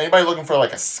 Anybody looking for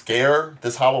like a scare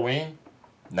this Halloween?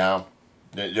 No.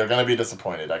 You're going to be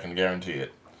disappointed, I can guarantee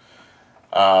it.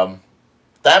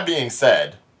 That being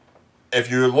said, if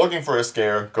you're looking for a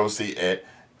scare, go see it.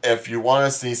 If you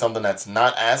want to see something that's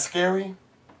not as scary,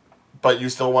 but you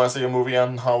still want to see a movie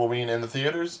on Halloween in the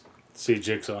theaters, see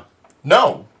Jigsaw.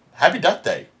 No. Happy Death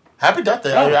Day. Happy Death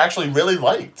Day I actually really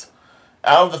liked.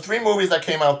 Out of the 3 movies that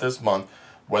came out this month,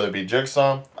 whether it be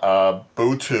Jigsaw,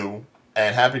 Boo 2,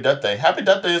 and Happy Death Day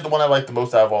is the one I like the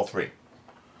most out of all 3.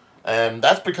 And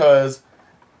that's because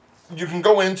you can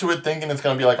go into it thinking it's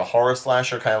going to be like a horror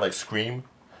slasher, kind of like Scream.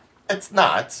 It's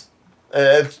not.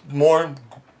 It's more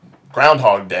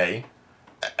Groundhog Day,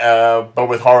 but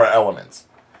with horror elements.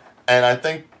 And I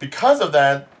think because of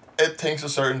that, it takes a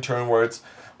certain turn where it's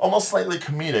almost slightly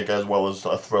comedic as well as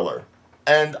a thriller.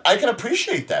 And I can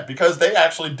appreciate that, because they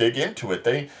actually dig into it.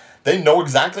 They know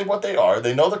exactly what they are,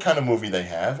 they know the kind of movie they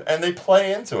have, and they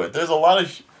play into it. There's a lot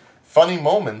of funny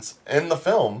moments in the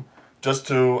film just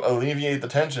to alleviate the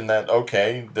tension that,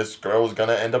 okay, this girl is going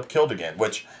to end up killed again.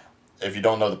 Which, if you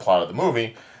don't know the plot of the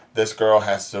movie, this girl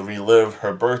has to relive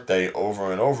her birthday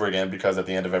over and over again, because at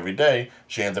the end of every day,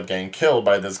 she ends up getting killed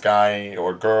by this guy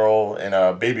or girl in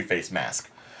a babyface mask.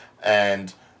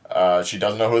 And she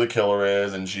doesn't know who the killer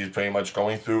is, and she's pretty much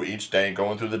going through each day,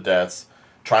 going through the deaths,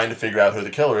 trying to figure out who the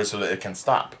killer is so that it can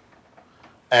stop.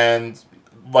 And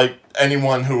like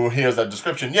anyone who hears that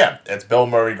description, yeah, it's Bill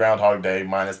Murray Groundhog Day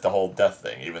minus the whole death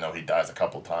thing, even though he dies a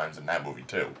couple times in that movie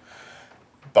too.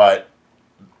 But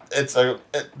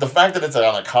the fact that it's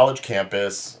on a college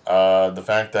campus, the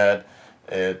fact that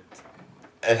it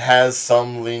has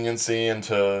some leniency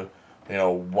into,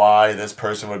 why this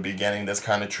person would be getting this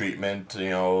kind of treatment.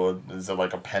 Is it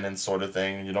like a penance sort of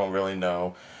thing? You don't really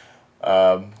know.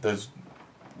 There's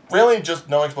really just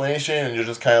no explanation, and you're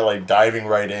just kind of like diving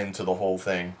right into the whole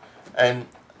thing. And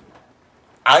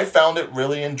I found it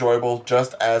really enjoyable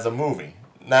just as a movie.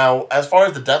 Now, as far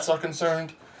as the deaths are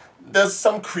concerned, there's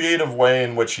some creative way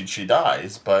in which she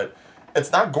dies, but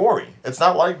it's not gory. It's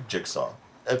not like Jigsaw.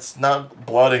 It's not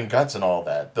blood and guts and all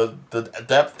that. The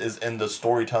depth is in the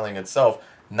storytelling itself,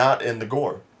 not in the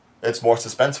gore. It's more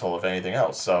suspenseful, if anything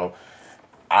else. So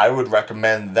I would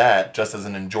recommend that just as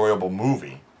an enjoyable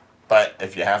movie. But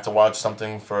if you have to watch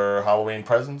something for Halloween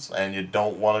presents and you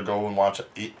don't want to go and watch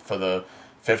it for the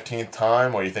 15th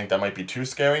time, or you think that might be too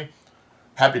scary,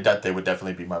 Happy Death Day would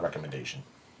definitely be my recommendation.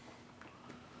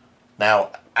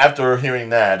 Now, after hearing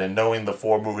that and knowing the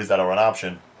 4 movies that are an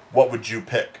option, what would you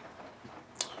pick?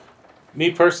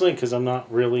 Me personally, because I'm not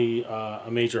really a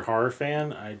major horror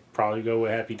fan, I'd probably go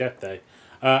with Happy Death Day.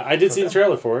 I did see the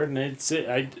trailer for it, and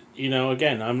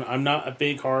again, I'm not a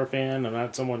big horror fan. I'm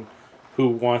not someone who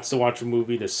wants to watch a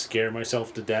movie to scare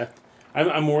myself to death.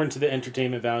 I'm more into the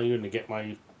entertainment value and to get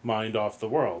my mind off the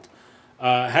world.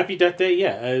 Happy Death Day,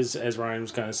 yeah, as Ryan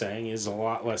was kind of saying, is a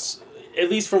lot less, at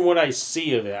least from what I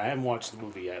see of it. I haven't watched the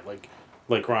movie yet,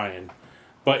 like Ryan,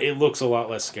 but it looks a lot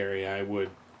less scary. I would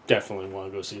definitely want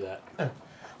to go see that. Yeah.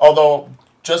 Although,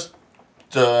 just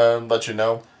to let you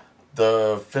know,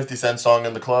 the 50 Cent song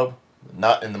in the club,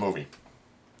 not in the movie.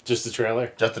 Just the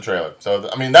trailer? Just the trailer. So,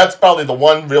 that's probably the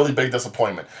one really big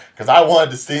disappointment. Because I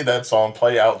wanted to see that song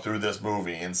play out through this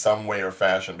movie in some way or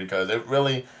fashion. Because it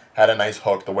really had a nice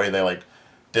hook, the way they,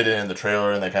 did it in the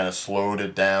trailer, and they kind of slowed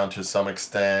it down to some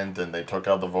extent, and they took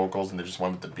out the vocals, and they just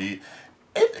went with the beat.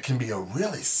 It can be a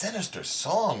really sinister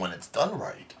song when it's done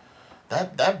right.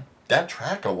 That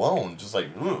track alone, just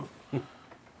ooh.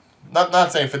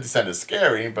 Not saying 50 Cent is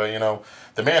scary, but,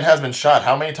 the man has been shot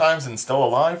how many times and still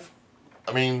alive?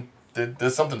 I mean,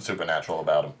 there's something supernatural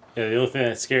about him. Yeah, the only thing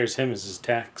that scares him is his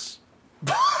tax.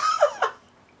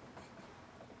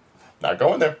 Not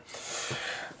going there.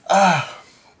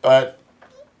 But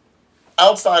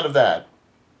outside of that,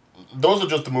 those are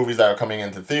just the movies that are coming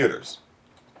into theaters.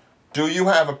 Do you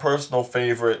have a personal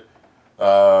favorite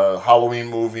Halloween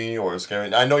movie or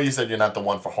scary? I know you said you're not the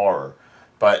one for horror,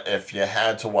 but if you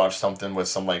had to watch something with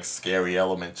some like scary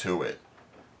element to it,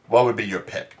 what would be your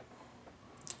pick?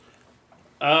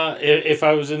 If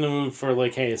I was in the mood for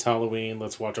like, hey, it's Halloween,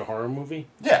 let's watch a horror movie.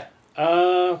 Yeah.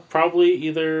 Probably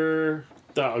either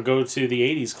I'll go to the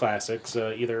 '80s classics,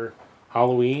 either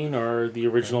Halloween or the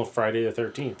original Friday the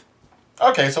 13th.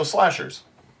 Okay, so slashers.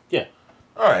 Yeah.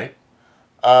 All right.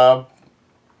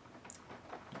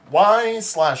 Why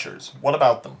slashers? What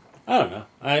about them? I don't know.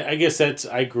 I guess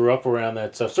I grew up around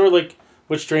that stuff. Sort of like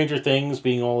with Stranger Things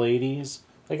being all '80s.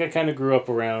 Like I kind of grew up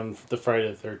around the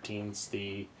Friday the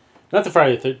 13th. Not the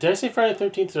Friday the 13th. Did I say Friday the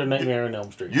 13th or Nightmare on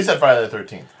Elm Street? You said Friday the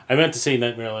 13th. I meant to say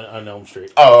Nightmare on Elm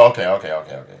Street. Oh, okay.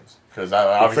 Because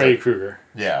Freddy Krueger.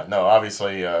 Yeah, no,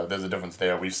 obviously there's a difference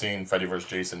there. We've seen Freddy vs.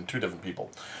 Jason, two different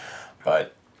people.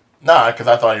 But, nah, because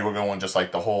I thought you were going just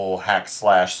like the whole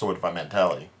hack/slash sort of a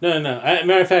mentality. No.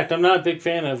 Matter of fact, I'm not a big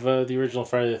fan of the original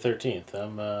Friday the 13th.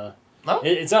 No?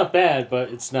 It's not bad, but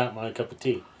it's not my cup of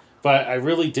tea. But I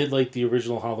really did like the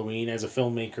original Halloween as a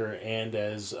filmmaker and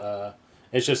as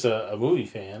just a movie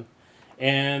fan.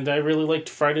 And I really liked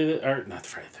not Friday the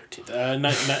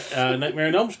 13th, Nightmare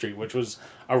on Elm Street, which was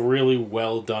a really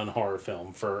well done horror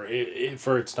film for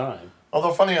its time.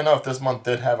 Although, funny enough, this month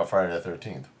did have a Friday the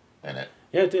 13th in it.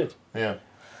 Yeah, it did. Yeah.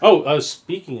 Oh,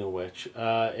 speaking of which,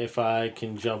 if I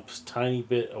can jump a tiny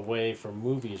bit away from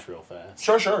movies real fast.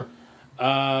 Sure.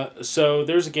 So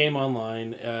there's a game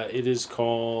online. It is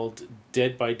called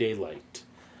Dead by Daylight.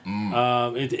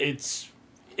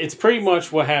 It's pretty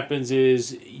much what happens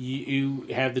is you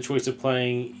have the choice of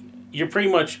playing. You're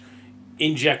pretty much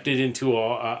injected into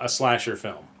a slasher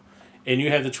film, and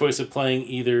you have the choice of playing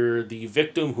either the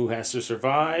victim who has to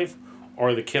survive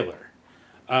or the killer.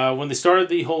 When they started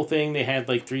the whole thing, they had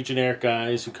like 3 generic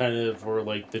guys who kind of were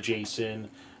like the Jason,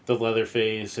 the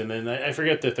Leatherface, and then I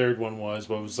forget the third one was,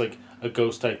 but it was like a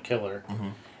ghost type killer.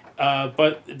 Mm-hmm.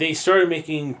 But they started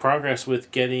making progress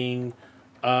with getting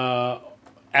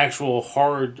actual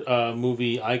horror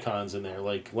movie icons in there.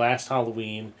 Like last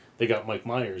Halloween, they got Mike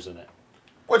Myers in it.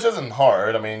 Which isn't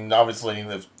hard. I mean, obviously,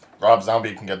 if Rob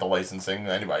Zombie can get the licensing,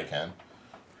 anybody can.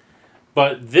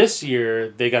 But this year,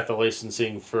 they got the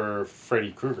licensing for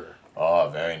Freddy Krueger. Oh,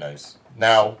 very nice.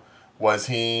 Now, was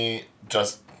he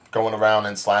just going around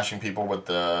and slashing people with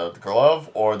the glove,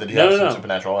 or did he have some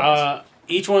supernatural elements?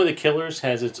 Each one of the killers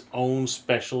has its own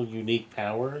special, unique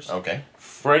powers. Okay.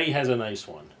 Freddy has a nice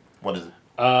one. What is it?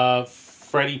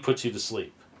 Freddy puts you to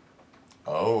sleep.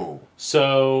 Oh.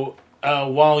 So,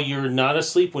 while you're not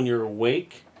asleep, when you're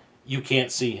awake, you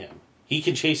can't see him. He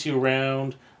can chase you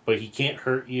around, but he can't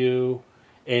hurt you.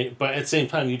 But at the same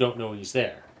time, you don't know he's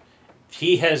there.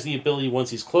 He has the ability, once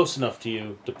he's close enough to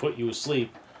you, to put you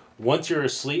asleep. Once you're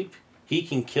asleep, he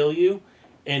can kill you,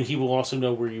 and he will also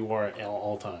know where you are at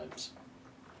all times.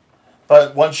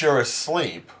 But once you're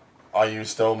asleep, are you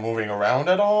still moving around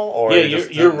at all? Or yeah,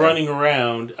 you're running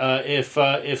around. If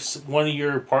one of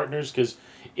your partners, because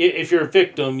if you're a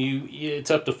victim, it's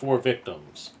up to 4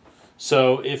 victims.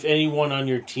 So if anyone on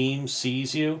your team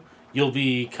sees you, you'll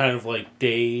be kind of like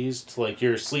dazed, like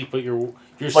you're asleep, but you're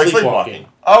like sleepwalking.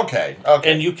 Okay.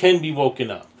 And you can be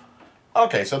woken up.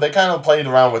 Okay, so they kind of played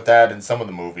around with that in some of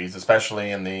the movies,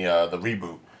 especially in the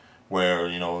reboot, where,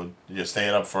 you're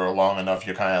staying up for long enough,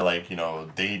 you're kind of like,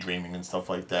 daydreaming and stuff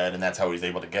like that, and that's how he's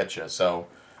able to get you. So,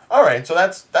 all right, so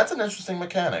that's an interesting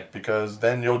mechanic, because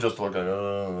then you'll just look like,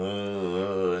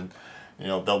 and,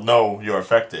 they'll know you're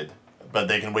affected, but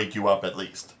they can wake you up at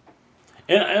least.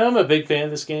 And I'm a big fan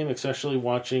of this game, especially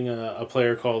watching a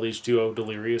player called H2O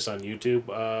Delirious on YouTube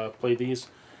play these.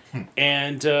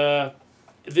 And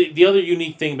the other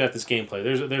unique thing about this gameplay,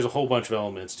 there's a whole bunch of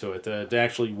elements to it. To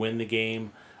actually win the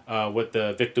game, what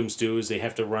the victims do is they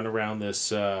have to run around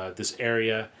this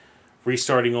area,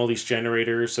 restarting all these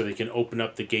generators so they can open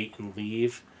up the gate and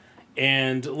leave.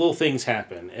 And little things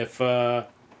happen. If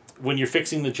when you're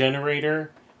fixing the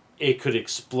generator, it could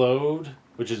explode,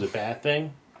 which is a bad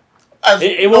thing.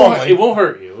 It won't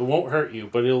hurt you. It won't hurt you,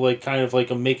 but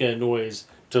it'll make a noise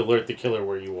to alert the killer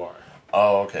where you are.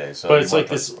 Oh, okay. So, but it's like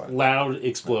this loud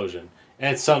explosion,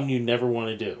 and it's something you never want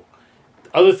to do.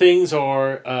 Other things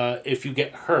are if you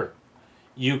get hurt,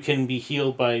 you can be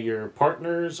healed by your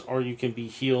partners, or you can be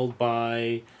healed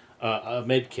by a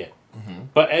med kit. Mm-hmm.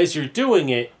 But as you're doing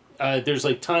it, there's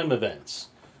like time events.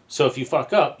 So if you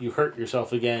fuck up, you hurt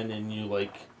yourself again, and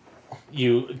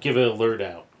you give an alert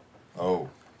out. Oh.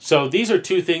 So these are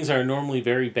 2 things that are normally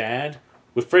very bad,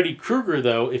 With Freddy Krueger,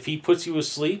 though, if he puts you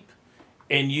asleep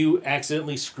and you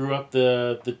accidentally screw up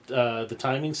the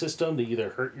timing system to either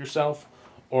hurt yourself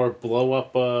or blow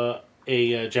up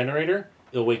a generator,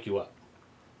 it'll wake you up.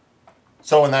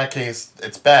 So in that case,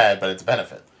 it's bad, but it's a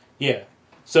benefit. Yeah.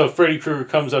 So if Freddy Krueger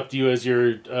comes up to you as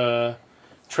you're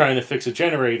trying to fix a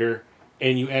generator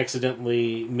and you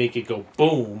accidentally make it go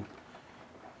boom,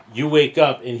 you wake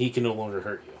up and he can no longer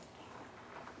hurt you.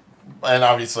 And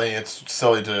obviously, it's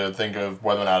silly to think of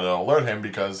whether or not it'll alert him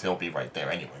because he'll be right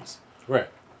there anyways. Right.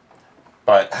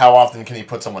 But how often can he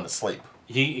put someone to sleep?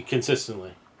 He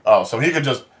consistently. Oh, so he could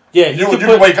just... Yeah, you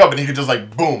could wake up and he could just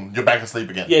like, boom, you're back to sleep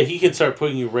again. Yeah, he can start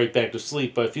putting you right back to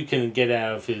sleep, but if you can get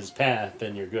out of his path,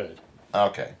 then you're good.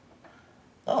 Okay.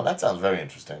 Oh, that sounds very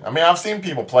interesting. I mean, I've seen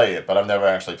people play it, but I've never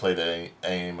actually played any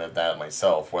game of that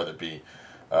myself, whether it be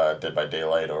Dead by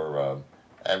Daylight or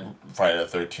Friday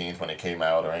the 13th when it came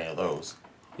out or any of those.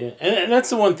 Yeah, and that's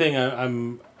the one thing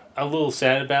I'm a little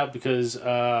sad about because,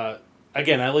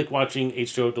 again, I like watching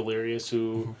H2O Delirious,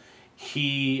 who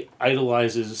he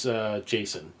idolizes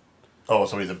Jason. Oh,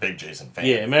 so he's a big Jason fan.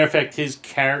 Yeah, as a matter of fact, his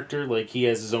character, like, he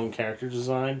has his own character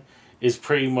design, is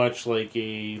pretty much like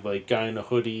a guy in a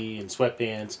hoodie and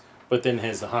sweatpants, but then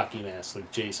has the hockey mask like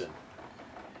Jason.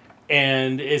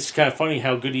 And it's kind of funny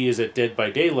how good he is at Dead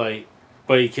by Daylight,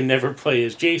 but he can never play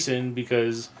as Jason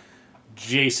because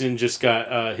Jason just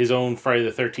got his own Friday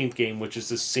the 13th game, which is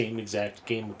the same exact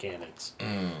game mechanics.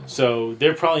 So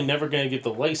they're probably never going to get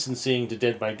the licensing to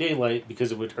Dead by Daylight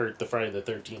because it would hurt the Friday the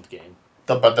 13th game.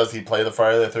 But does he play the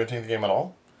Friday the 13th game at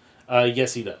all?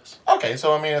 Yes, he does. Okay,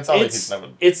 so I mean, it's not like he's never...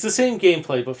 It's the same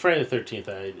gameplay, but Friday the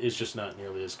 13th is just not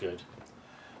nearly as good.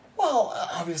 Well,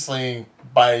 obviously,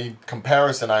 by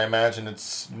comparison, I imagine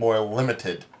it's more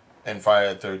limited in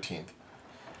Friday the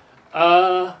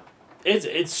 13th.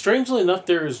 It's strangely enough,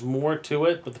 there's more to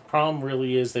it, but the problem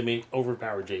really is they may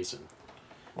overpower Jason.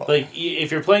 Well, like,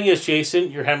 if you're playing as Jason,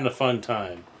 you're having a fun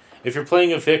time. If you're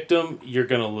playing a victim, you're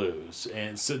going to lose.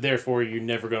 And so, therefore, you're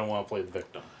never going to want to play the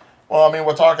victim. Well, I mean,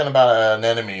 we're talking about an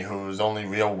enemy whose only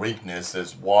real weakness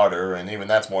is water, and even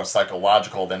that's more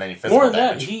psychological than any physical damage. More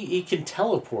than that, he can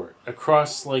teleport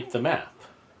across, like, the map.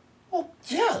 Well,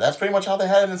 yeah, that's pretty much how they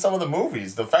had it in some of the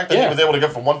movies. The fact that he was able to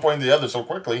get from one point to the other so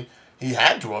quickly, he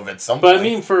had to have at some point. But I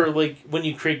mean, for, like, when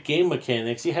you create game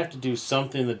mechanics, you have to do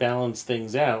something to balance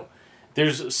things out.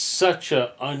 There's such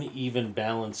a uneven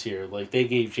balance here. Like, they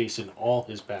gave Jason all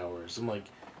his powers. I'm like,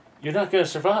 you're not going to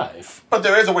survive. But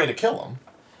there is a way to kill him.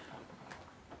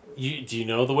 Do you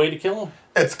know the way to kill him?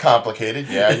 It's complicated,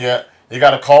 yeah. You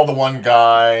got to call the one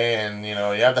guy, and you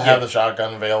have to have the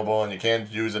shotgun available, and you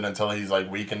can't use it until he's like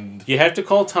weakened. You have to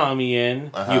call Tommy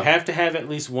in. You have to have at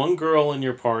least one girl in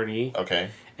your party. Okay.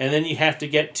 And then you have to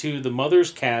get to the mother's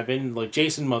cabin, like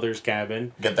Jason's mother's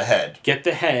cabin. Get the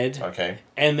head. Okay.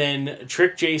 And then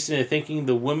trick Jason into thinking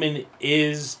the woman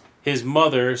is his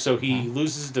mother, so he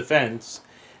loses defense.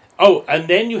 Oh, and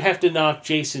then you have to knock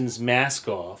Jason's mask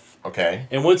off. Okay.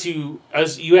 And once you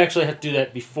actually have to do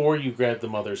that before you grab the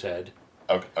mother's head.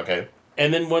 Okay.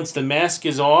 And then once the mask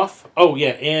is off,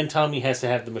 and Tommy has to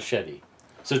have the machete.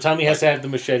 So Tommy has to have the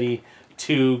machete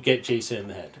to get Jason in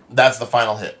the head. That's the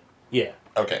final hit. Yeah.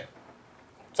 Okay.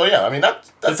 So yeah, I mean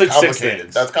that's like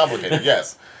complicated. That's complicated,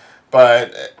 yes.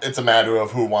 But it's a matter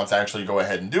of who wants to actually go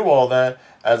ahead and do all that,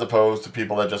 as opposed to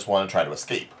people that just want to try to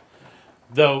escape.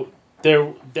 Though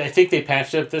I think they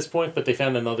patched it at this point, but they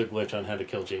found another glitch on how to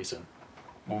kill Jason.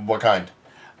 What kind?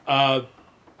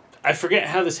 I forget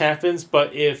how this happens,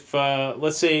 but if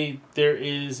let's say there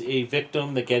is a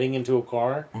victim that getting into a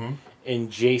car, and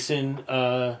Jason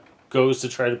goes to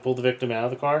try to pull the victim out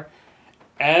of the car.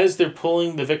 As they're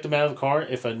pulling the victim out of the car,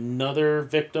 if another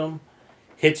victim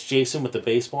hits Jason with a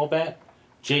baseball bat,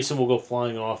 Jason will go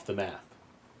flying off the map.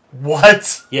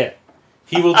 What? Yeah.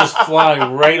 He will just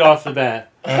fly right off the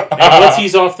map. And once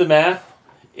he's off the map,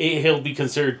 he'll be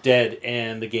considered dead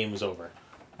and the game is over.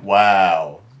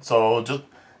 Wow. So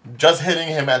just hitting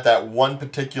him at that one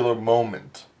particular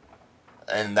moment,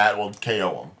 and that will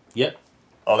KO him. Yep.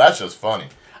 Oh, that's just funny.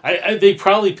 They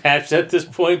probably patched at this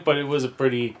point, but it was a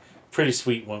pretty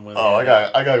sweet one. I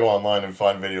gotta go online and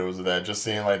find videos of that. Just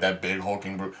seeing like that big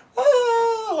hulking brute,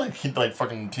 like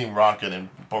fucking Team Rocket and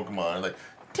Pokemon, like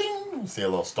ting. See a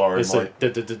little star. It's like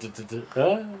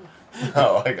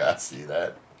Oh, I gotta see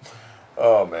that.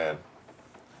 Oh man.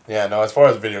 Yeah, no. As far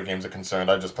as video games are concerned,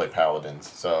 I just play Paladins,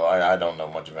 so I don't know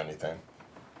much of anything.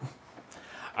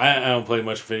 I don't play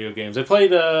much video games. I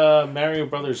played Mario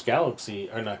Brothers Galaxy,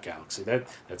 or not Galaxy.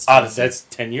 That's Odyssey. That's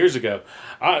 10 years ago.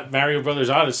 Mario Brothers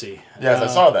Odyssey. Yes, I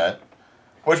saw that.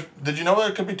 Which did you know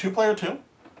that it could be 2-player too?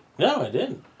 No, I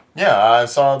didn't. Yeah, I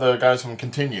saw the guys from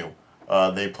Continue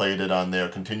They played it on their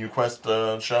Continue Quest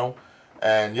show.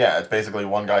 And yeah, it's basically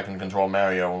one guy can control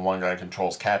Mario and one guy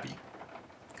controls Cappy.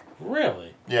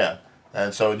 Really? Yeah.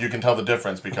 And so you can tell the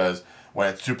difference because when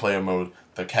it's two-player mode,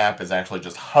 the cap is actually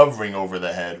just hovering over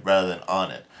the head rather than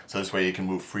on it. So this way you can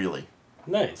move freely.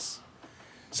 Nice.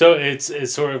 So it's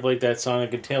sort of like that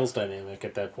Sonic and Tails dynamic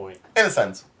at that point. In a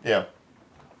sense, yeah.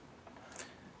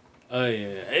 Oh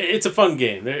yeah, it's a fun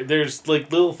game. There's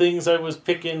like little things I was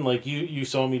picking, like you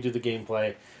saw me do the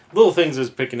gameplay. Little things I was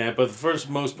picking at, but the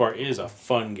most part is a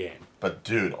fun game. But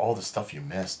dude, all the stuff you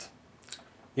missed.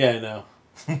 Yeah, I know.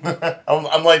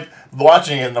 I'm like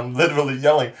watching it and I'm literally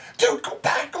yelling, dude, go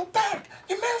back,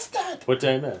 you missed that. What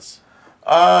did I miss?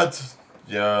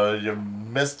 You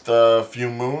missed a few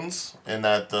moons in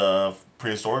that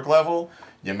prehistoric level.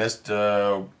 You missed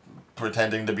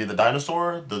pretending to be the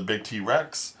dinosaur, the big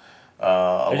T-Rex.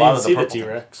 I didn't see the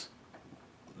T-Rex.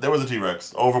 There was a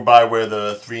T-Rex over by where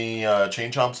the 3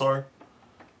 chain chomps are.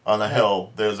 On the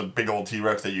hill, there's a big old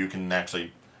T-Rex that you can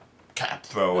actually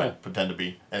throw and pretend to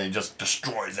be, and it just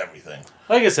destroys everything.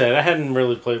 Like I said, I hadn't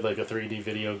really played like a 3D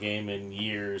video game in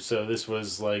years, so this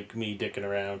was like me dicking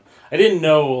around. I didn't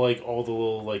know like all the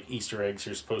little like Easter eggs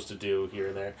you're supposed to do here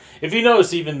and there. If you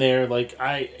notice, even there, like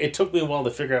it took me a while to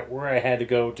figure out where I had to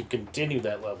go to continue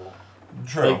that level.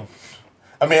 True.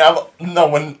 Like,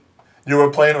 when you were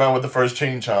playing around with the first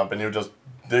chain chomp and you were just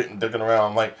digging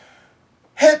around, I'm like,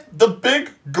 hit the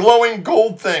big glowing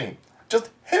gold thing.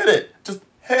 Just hit it. Just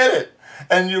hit it.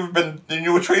 And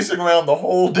you were tracing around the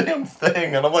whole damn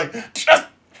thing, and I'm like, just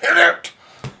hit it.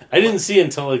 I didn't see it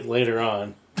until like later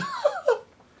on.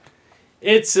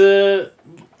 It's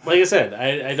like I said,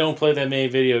 I don't play that many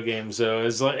video games, so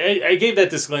it's like I gave that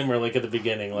disclaimer like at the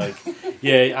beginning, like,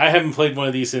 yeah, I haven't played one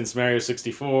of these since Mario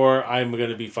 64. I'm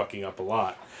gonna be fucking up a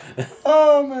lot.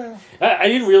 Oh man! I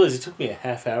didn't realize it took me a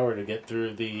half hour to get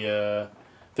through the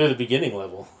beginning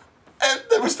level. And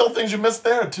there were still things you missed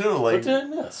there too. Like, what did I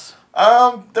miss?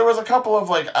 There was a couple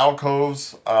of like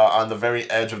alcoves on the very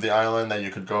edge of the island that you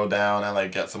could go down and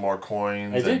like get some more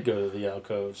coins. I did go to the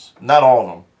alcoves. Not all of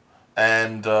them.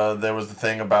 And there was the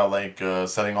thing about like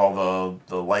setting all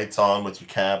the lights on with your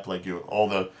cap, like all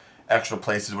the extra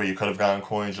places where you could have gotten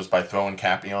coins just by throwing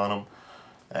Cappy on them.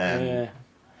 And yeah.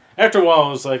 After a while, I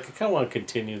was like, I kind of want to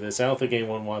continue this. I don't think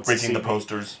anyone wants to see breaking the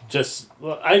posters.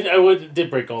 I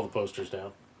did break all the posters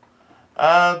down.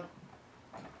 I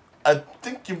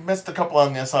think you missed a couple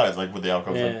on the sides, like with the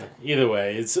alcoves. Yeah. Either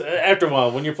way, it's after a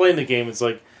while when you're playing the game, it's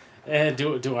like,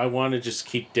 do I want to just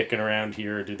keep dicking around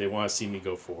here, or do they want to see me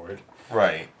go forward?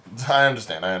 Right. I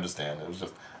understand. It was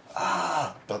just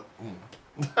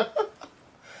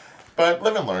But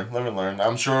live and learn.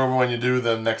 I'm sure when you do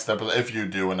the next episode, if you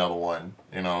do another one,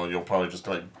 you'll probably just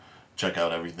like check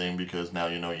out everything because now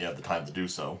you know you have the time to do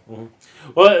so. Mm-hmm.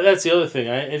 Well, that's the other thing.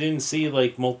 I didn't see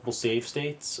like multiple save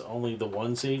states, only the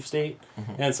one save state.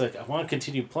 Mm-hmm. And it's like, I want to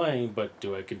continue playing, but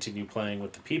do I continue playing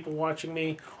with the people watching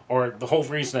me? Or the whole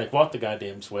reason I bought the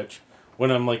goddamn Switch, when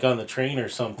I'm like on the train or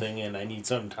something and I need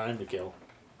some time to kill.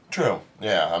 True.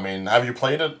 Yeah. I mean, have you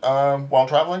played it while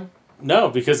traveling?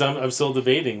 No, because I'm still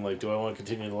debating, like, do I want to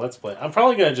continue the Let's Play? I'm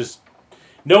probably going to just...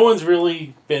 No one's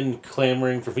really been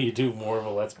clamoring for me to do more of a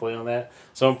Let's Play on that,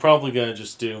 so I'm probably going to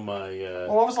just do my...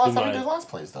 well, what was the last time you did Let's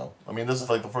Plays, though? I mean, this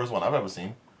is like the first one I've ever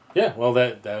seen. Yeah, well,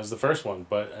 that was the first one,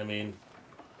 but, I mean...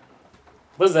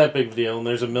 It wasn't that big of a deal, and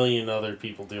there's a million other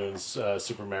people doing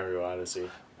Super Mario Odyssey.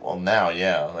 Well, now,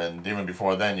 yeah, and even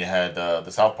before then, you had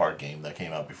the South Park game that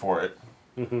came out before it,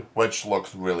 which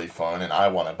looks really fun, and I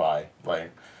want to buy, like...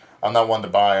 I'm not one to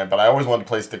buy it, but I always wanted to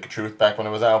play Stick of Truth back when it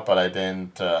was out, but I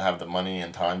didn't have the money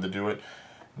and time to do it.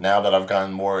 Now that I've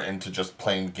gotten more into just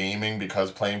playing gaming because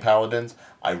playing Paladins,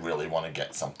 I really want to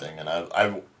get something. And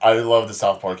I love the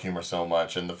South Park humor so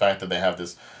much, and the fact that they have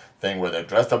this thing where they're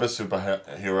dressed up as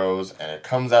superheroes, and it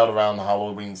comes out around the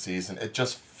Halloween season, it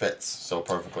just fits so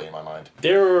perfectly in my mind.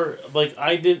 There were, like,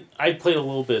 I played a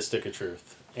little bit of Stick of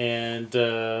Truth,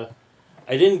 and...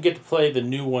 I didn't get to play the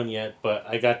new one yet, but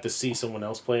I got to see someone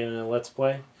else play it in a Let's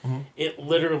Play. Mm-hmm. It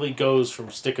literally goes from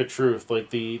Stick of Truth,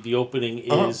 like the opening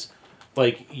is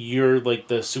like you're like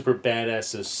the super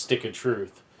badass of Stick of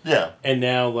Truth. Yeah. And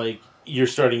now like you're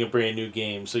starting a brand new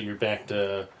game, so you're back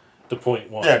to point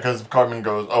one. Yeah, because Cartman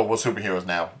goes, "Oh, we're superheroes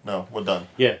now. No, we're done."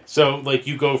 Yeah, so like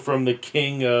you go from the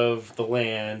king of the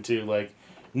land to like,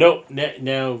 nope,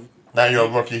 now. Now you're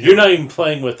a rookie. You're not even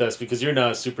playing with us because you're not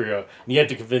a superhero. And you have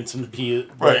to convince him to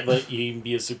let you even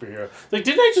be a superhero. Like,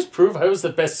 didn't I just prove I was the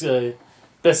best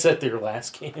at their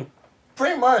last game?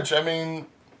 Pretty much. I mean,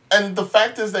 and the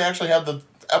fact is they actually had the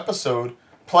episode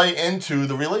play into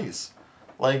the release.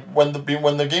 Like, when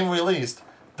the game released,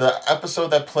 the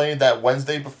episode that played that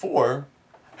Wednesday before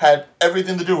had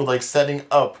everything to do with like setting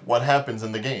up what happens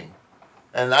in the game,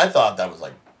 and I thought that was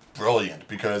like brilliant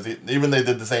because even they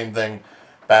did the same thing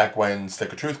back when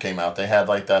Stick of Truth came out. They had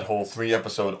like that whole 3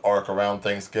 episode arc around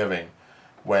Thanksgiving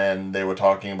when they were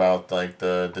talking about like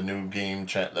the new game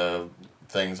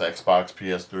things, Xbox,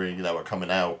 PS3 that were coming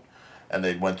out, and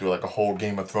they went through like a whole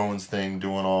Game of Thrones thing,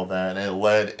 doing all that, and it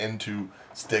led into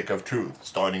Stick of Truth,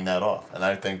 starting that off. And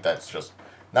I think that's just,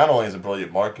 not only is it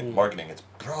brilliant marketing, it's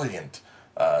brilliant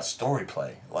story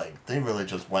play. Like, they really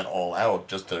just went all out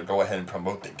just to go ahead and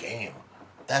promote the game.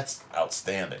 That's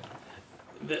outstanding.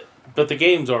 But the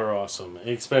games are awesome,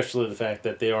 especially the fact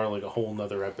that they are like a whole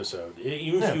nother episode.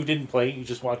 Even if you didn't play it, you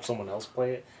just watch someone else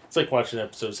play it. It's like watching an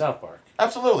episode of South Park.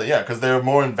 Absolutely, yeah, because they're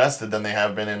more invested than they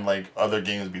have been in like other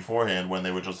games beforehand when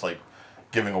they were just like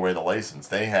giving away the license.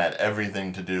 They had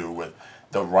everything to do with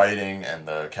the writing and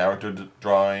the character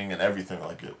drawing and everything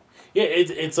like it. Yeah,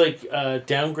 it's like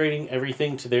downgrading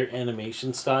everything to their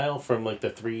animation style from like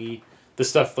the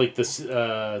stuff like this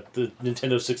the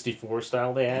Nintendo 64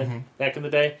 style they had back in the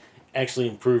day actually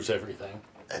improves everything.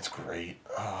 It's great.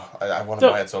 Oh, I want to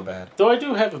buy it so bad. Though I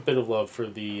do have a bit of love for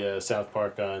the South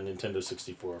Park on Nintendo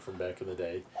 64 from back in the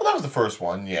day. Well, that was the first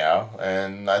one, yeah.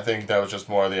 And I think that was just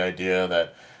more the idea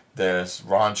that this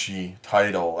raunchy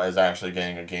title is actually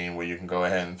getting a game where you can go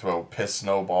ahead and throw piss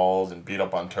snowballs and beat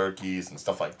up on turkeys and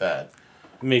stuff like that.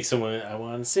 Make someone, I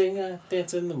want to sing a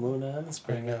dance in the moon and the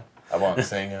spring. I want to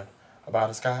sing about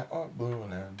a sky or blue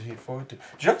and a deep for two.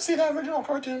 Did you ever see that original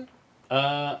cartoon?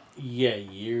 Yeah,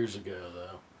 years ago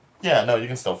though. Yeah, no, you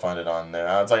can still find it on there.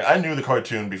 I was like, I knew the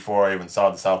cartoon before I even saw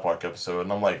the South Park episode,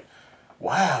 and I'm like,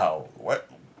 wow, what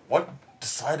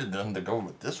decided them to go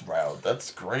with this route?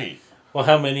 That's great. Well,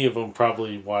 how many of them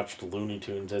probably watched Looney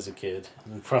Tunes as a kid?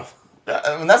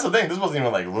 I mean, that's the thing. This wasn't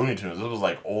even like Looney Tunes. This was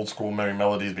like old school Merry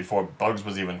Melodies before Bugs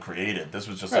was even created. This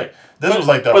was just like the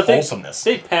wholesomeness.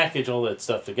 They package all that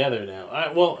stuff together now.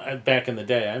 Back in the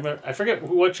day, I forget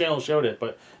what channel showed it,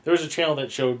 but there was a channel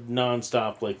that showed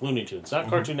nonstop like Looney Tunes, not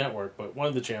Cartoon Network, but one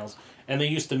of the channels, and they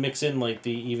used to mix in like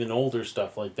the even older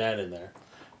stuff like that in there.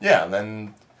 Yeah, and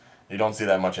then you don't see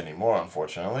that much anymore,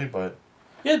 unfortunately. But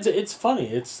yeah, it's funny.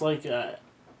 It's like.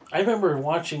 I remember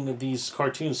watching these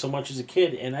cartoons so much as a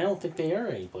kid, and I don't think they air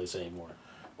anyplace anymore.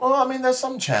 Well, I mean, there's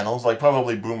some channels, like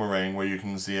probably Boomerang, where you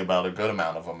can see about a good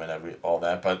amount of them and all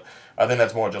that, but I think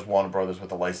that's more just Warner Brothers with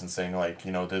the licensing. Like,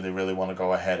 you know, did they really want to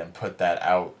go ahead and put that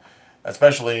out?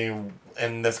 Especially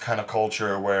in this kind of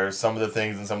culture where some of the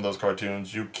things in some of those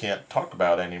cartoons you can't talk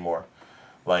about anymore.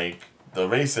 Like the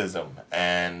racism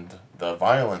and the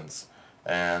violence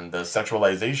and the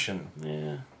sexualization.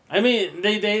 Yeah. I mean,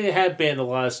 they have banned a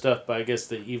lot of stuff, but I guess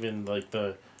that even like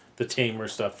the tamer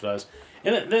stuff does.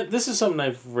 And this is something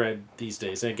I've read these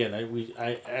days. And again,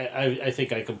 I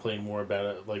think I complain more about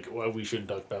it, like we shouldn't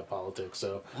talk about politics.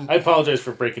 So I apologize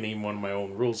for breaking even one of my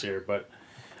own rules here. But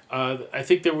I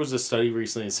think there was a study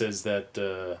recently that says that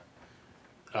the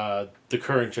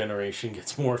current generation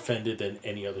gets more offended than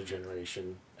any other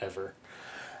generation ever.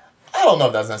 I don't know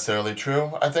if that's necessarily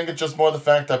true. I think it's just more the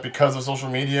fact that because of social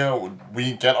media,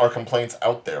 we get our complaints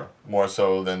out there more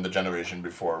so than the generation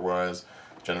before. Whereas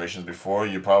generations before,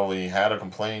 you probably had a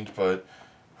complaint, but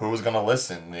who was going to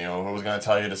listen? You know, who was going to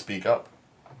tell you to speak up?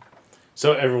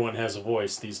 So everyone has a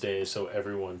voice these days, so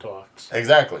everyone talks.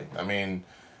 Exactly. I mean,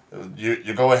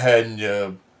 you go ahead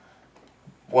and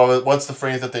what's the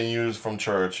phrase that they use from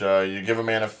church? You give a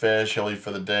man a fish, he'll eat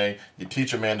for the day. You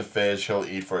teach a man to fish, he'll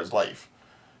eat for his life.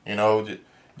 You know,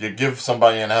 you give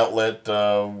somebody an outlet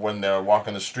when they're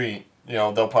walking the street, you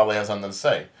know, they'll probably have something to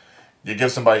say. You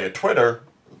give somebody a Twitter,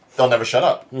 they'll never shut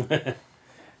up.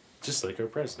 Just like our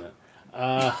president.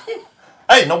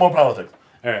 Hey, no more politics.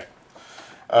 All right.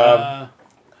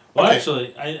 Okay.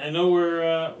 Actually, I know we're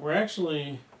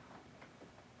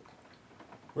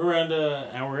around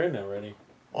an hour in already.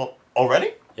 Well,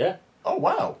 already? Yeah. Oh,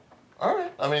 wow. All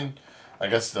right. I mean, I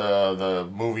guess the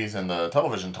movies and the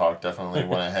television talk definitely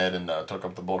went ahead and took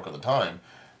up the bulk of the time,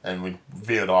 and we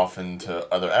veered off into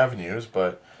other avenues,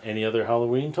 but... Any other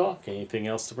Halloween talk? Anything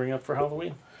else to bring up for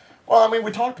Halloween? Well, I mean, we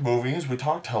talked movies, we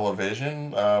talked television,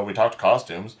 we talked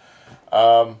costumes.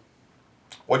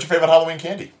 What's your favorite Halloween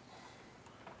candy?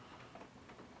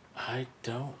 I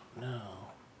don't know.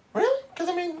 Really? Because,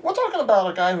 I mean, we're talking about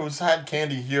a guy who's had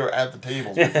candy here at the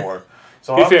tables before.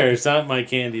 So to be fair, it's not my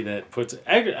candy that puts...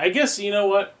 I guess, you know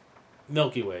what?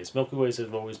 Milky Ways. Milky Ways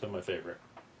have always been my favorite.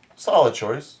 Solid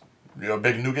choice. You a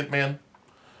big nougat man?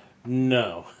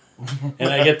 No. And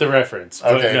I get the reference.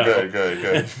 Okay, no.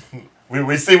 Good.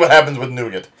 we see what happens with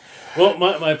nougat. Well,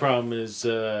 my problem is,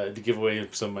 to give away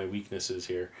some of my weaknesses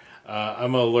here,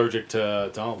 I'm allergic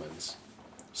to almonds.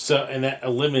 So, and that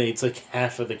eliminates like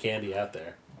half of the candy out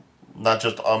there. Not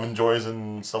just Almond Joys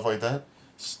and stuff like that?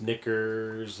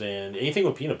 Snickers and anything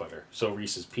with peanut butter. So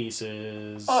Reese's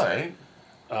Pieces. Alright.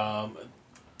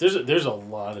 There's a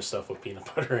lot of stuff with peanut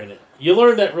butter in it. You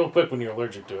learn that real quick when you're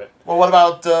allergic to it. Well, what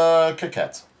about Kit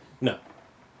Kats? No.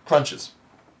 Crunches.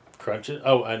 Crunches?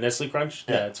 Oh, Nestle Crunch?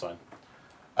 Yeah, it's fine.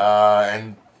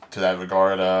 And to that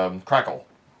regard, Crackle.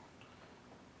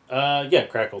 Yeah,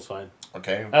 Crackle's fine.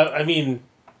 Okay. I mean,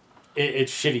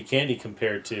 it's shitty candy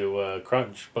compared to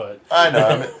Crunch, but... I know.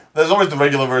 I mean, there's always the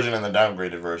regular version and the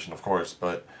downgraded version, of course,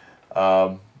 but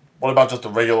what about just a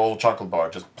regular old chocolate bar,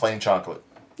 just plain chocolate?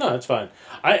 No, that's fine.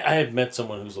 I have met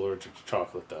someone who's allergic to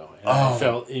chocolate, though, and I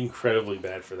felt incredibly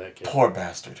bad for that kid. Poor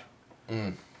bastard.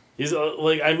 He's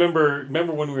like, I remember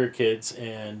when we were kids,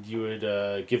 and you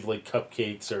would give like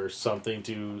cupcakes or something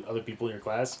to other people in your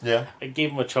class. Yeah. I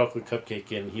gave him a chocolate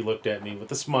cupcake, and he looked at me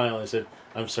with a smile and said,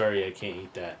 "I'm sorry, I can't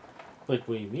eat that." Like,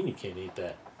 what do you mean you can't eat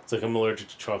that? It's like, I'm allergic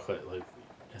to chocolate. Like,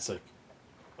 it's like,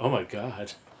 oh my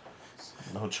god.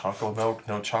 No chocolate milk,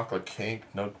 no chocolate cake,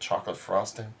 no chocolate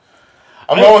frosting.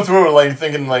 I'm going through it, like,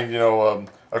 thinking, like, you know,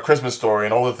 A Christmas Story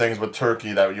and all the things with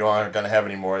turkey that you aren't going to have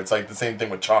anymore. It's like the same thing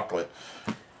with chocolate.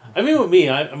 I mean, with me,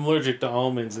 I'm allergic to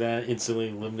almonds. That instantly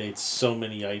eliminates so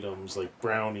many items, like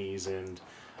brownies and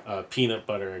peanut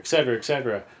butter, etc.,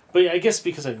 etc. But yeah, I guess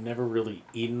because I've never really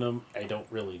eaten them, I don't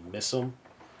really miss them.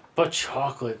 But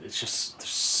chocolate, it's just, there's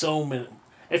so many.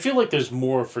 I feel like there's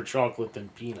more for chocolate than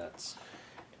peanuts.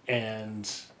 And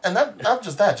not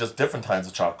just that, just different kinds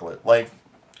of chocolate. Like,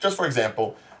 just for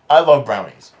example, I love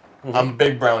brownies. Mm-hmm. I'm a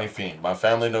big brownie fiend. My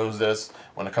family knows this.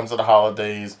 When it comes to the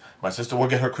holidays, my sister will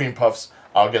get her cream puffs.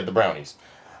 I'll get the brownies.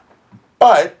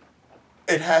 But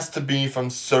it has to be from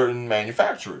certain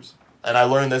manufacturers. And I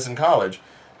learned this in college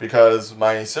because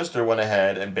my sister went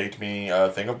ahead and baked me a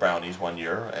thing of brownies one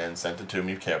year and sent it to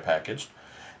me care packaged.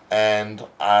 And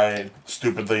I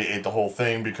stupidly ate the whole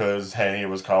thing because, hey, it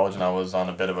was college and I was on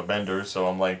a bit of a bender. So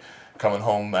I'm like coming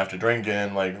home after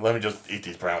drinking, like, let me just eat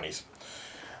these brownies.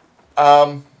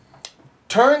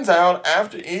 Turns out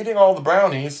after eating all the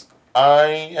brownies,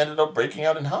 I ended up breaking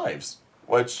out in hives,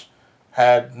 which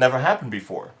had never happened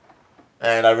before.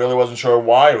 And I really wasn't sure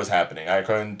why it was happening. I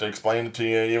couldn't explain it to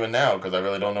you even now because I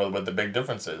really don't know what the big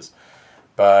difference is.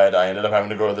 But I ended up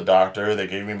having to go to the doctor. They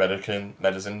gave me medicine,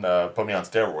 put me on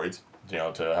steroids, you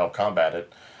know, to help combat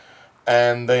it.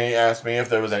 And they asked me if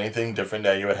there was anything different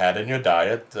that you had in your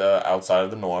diet outside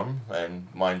of the norm. And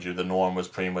mind you, the norm was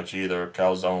pretty much either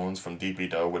calzones from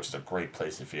DP Dough, which is a great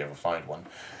place if you ever find one,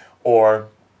 or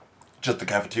just the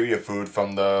cafeteria food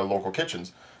from the local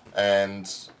kitchens.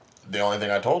 And the only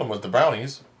thing I told them was the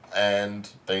brownies. And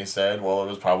they said, well, it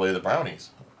was probably the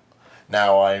brownies.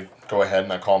 Now I go ahead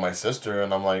and I call my sister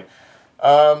and I'm like,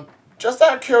 just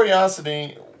out of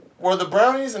curiosity, were the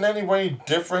brownies in any way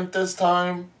different this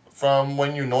time from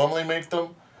when you normally make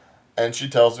them? And she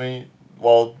tells me,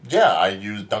 well, yeah, I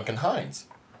use Duncan Hines.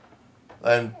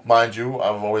 And mind you,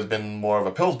 I've always been more of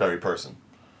a Pillsbury person.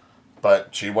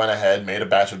 But she went ahead, made a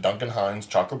batch of Duncan Hines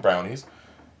chocolate brownies,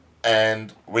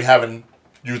 and we haven't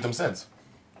used them since.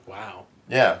 Wow.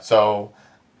 Yeah, so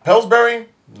Pillsbury,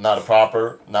 not a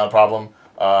problem.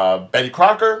 Betty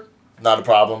Crocker, not a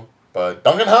problem. But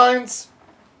Duncan Hines,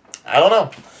 I don't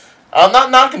know. I'm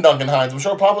not knocking Duncan Hines. I'm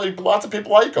sure probably lots of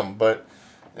people like them, but,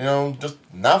 you know, just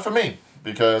not for me.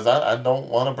 Because I don't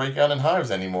want to break out in hives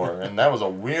anymore. And that was a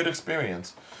weird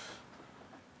experience.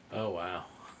 Oh, wow.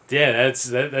 Yeah,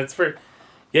 that's for...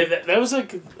 Yeah, that was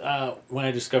like when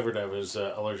I discovered I was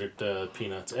allergic to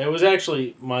peanuts. It was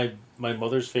actually my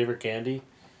mother's favorite candy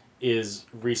is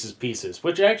Reese's Pieces,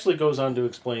 which actually goes on to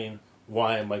explain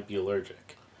why I might be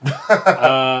allergic.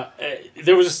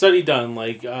 There was a study done,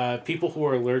 like people who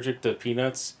are allergic to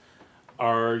peanuts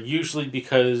are usually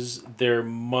because their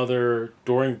mother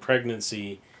during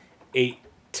pregnancy ate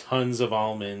tons of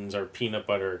almonds or peanut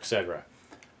butter, etc.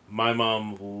 My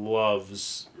mom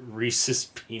loves Reese's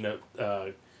peanut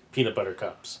butter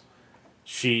cups.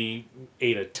 She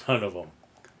ate a ton of them.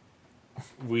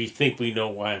 We think we know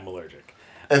why I'm allergic.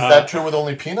 Is that true with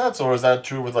only peanuts, or is that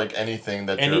true with like anything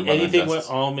that your mother anything ingests? with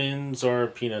almonds or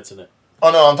peanuts in it?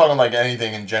 Oh no, I'm talking like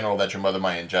anything in general that your mother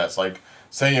might ingest. Like,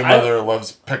 say your mother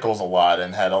loves pickles a lot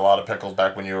and had a lot of pickles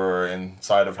back when you were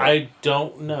inside of her. I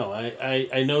don't know.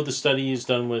 I know the study is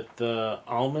done with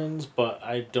almonds, but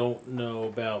I don't know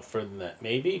about further than that.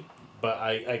 Maybe, but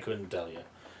I couldn't tell you.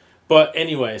 But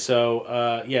anyway,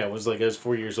 so yeah, it was like I was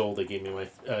 4 years old.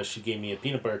 She gave me a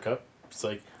peanut butter cup. It's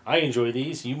like, I enjoy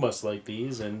these. You must like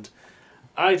these, and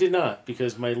I did not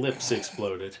because my lips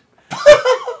exploded.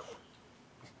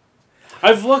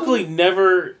 I've luckily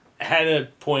never had a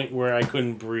point where I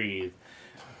couldn't breathe,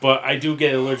 but I do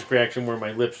get an allergic reaction where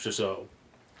my lips just go.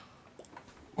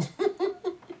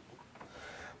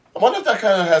 I wonder if that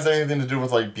kind of has anything to do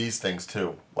with like bee stings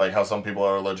too, like how some people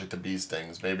are allergic to bee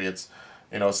stings. Maybe it's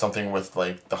something with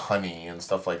like the honey and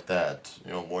stuff like that.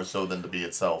 More so than the bee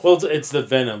itself. Well, it's the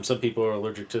venom. Some people are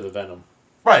allergic to the venom.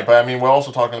 Right, but I mean, we're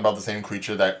also talking about the same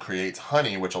creature that creates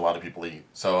honey, which a lot of people eat.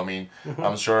 So I mean,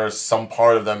 I'm sure some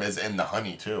part of them is in the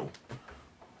honey too.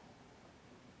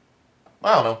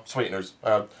 I don't know, sweeteners.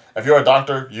 If you're a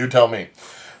doctor, you tell me.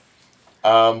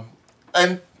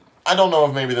 And I don't know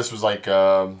if maybe this was like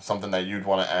something that you'd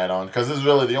want to add on, because this is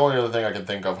really the only other thing I can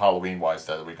think of Halloween-wise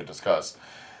that we could discuss.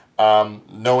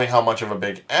 Knowing how much of a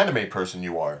big anime person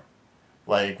you are,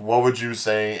 like, what would you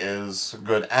say is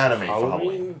good anime for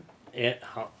Halloween?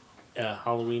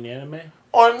 Halloween anime?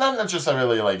 Or not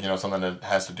necessarily like something that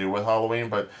has to do with Halloween,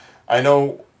 but I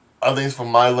know, at least from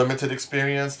my limited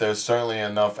experience, there's certainly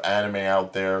enough anime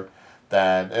out there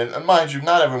that, and mind you,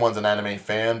 not everyone's an anime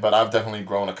fan, but I've definitely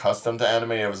grown accustomed to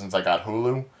anime ever since I got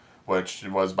Hulu, which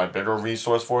was my bigger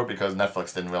resource for it, because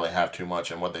Netflix didn't really have too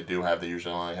much, and what they do have, they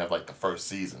usually only have like the first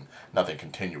season, nothing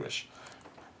continuous.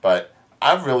 But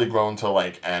I've really grown to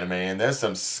like anime, and there's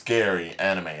some scary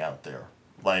anime out there.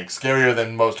 Like, scarier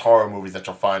than most horror movies that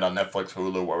you'll find on Netflix,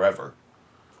 Hulu, wherever.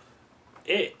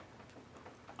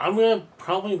 I'm going to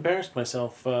probably embarrass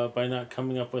myself by not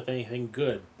coming up with anything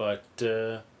good, but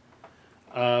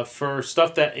for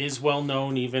stuff that is well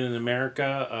known, even in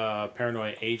America,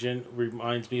 Paranoid Agent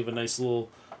reminds me of a nice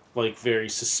little, like, very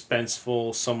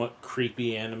suspenseful, somewhat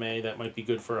creepy anime that might be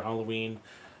good for Halloween.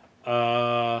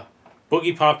 Boogie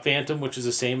Pop Phantom, which is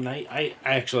the same night.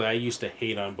 I used to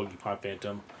hate on Boogie Pop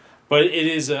Phantom. But it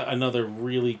is another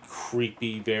really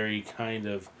creepy, very kind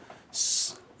of...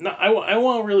 I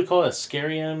won't really call it a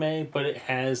scary anime, but it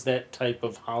has that type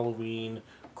of Halloween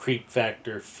creep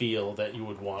factor feel that you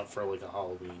would want for like a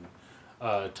Halloween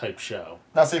type show.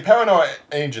 Now, see, Paranoid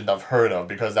Agent I've heard of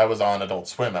because that was on Adult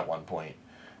Swim at one point.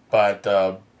 But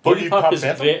Boogie Pop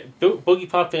Phantom? Boogie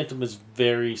Pop Phantom is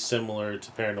very similar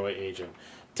to Paranoid Agent.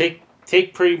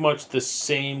 Take pretty much the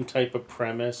same type of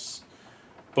premise,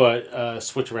 but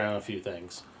switch around a few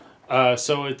things.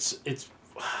 So it's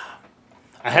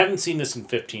I haven't seen this in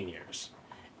 15 years.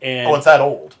 And it's that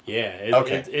old? Yeah.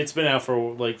 Okay. It's been out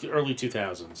for like early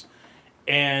 2000s.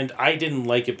 And I didn't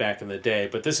like it back in the day,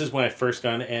 but this is when I first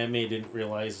got into anime. Didn't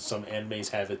realize some animes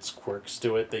have its quirks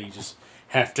to it that you just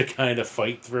have to kind of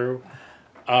fight through.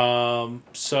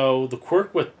 So the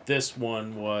quirk with this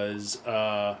one was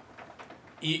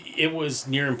it was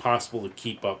near impossible to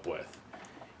keep up with.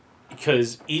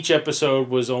 Because each episode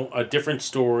was a different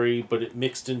story, but it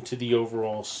mixed into the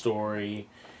overall story.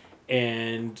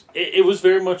 And it was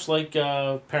very much like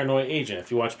Paranoid Agent.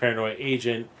 If you watch Paranoid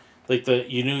Agent, like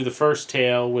you knew the first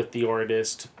tale with the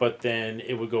artist, but then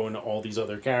it would go into all these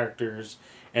other characters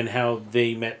and how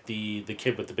they met the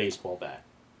kid with the baseball bat.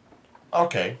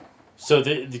 Okay. So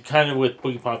the kind of with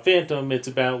Boogie Pop Phantom, it's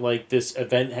about like this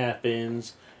event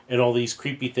happens and all these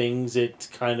creepy things it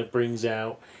kind of brings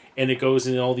out. And it goes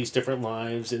in all these different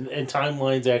lives, and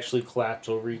timelines actually collapse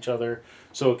over each other.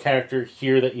 So a character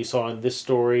here that you saw in this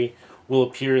story will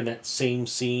appear in that same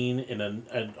scene in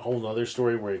a whole other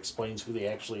story where it explains who they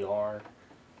actually are.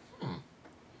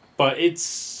 But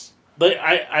it's... like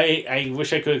I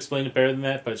wish I could explain it better than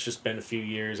that, but it's just been a few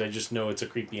years. I just know it's a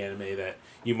creepy anime that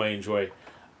you might enjoy.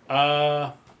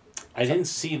 I didn't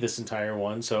see this entire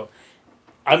one, so...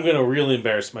 I'm going to really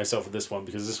embarrass myself with this one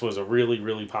because this was a really,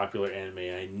 really popular anime.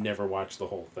 I never watched the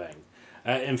whole thing.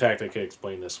 In fact, I could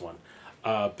explain this one.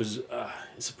 Is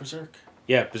it Berserk?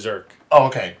 Yeah, Berserk. Oh,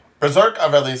 okay. Berserk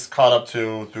I've at least caught up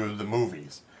to through the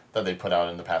movies that they put out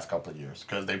in the past couple of years.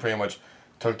 Because they pretty much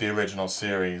took the original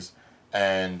series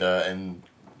and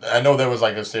I know there was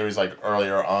like a series like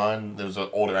earlier on. There was an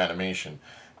older animation.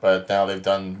 But now they've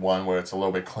done one where it's a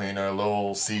little bit cleaner, a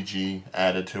little CG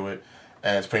added to it.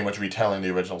 And it's pretty much retelling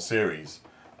the original series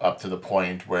up to the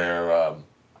point where,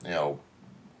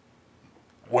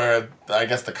 where I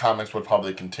guess the comics would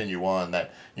probably continue on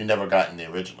that you never got in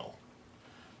the original.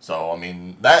 So, I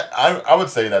mean, that I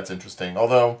would say that's interesting.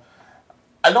 Although,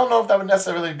 I don't know if that would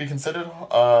necessarily be considered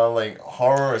like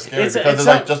horror or scary because it's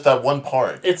like just that one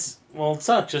part. It's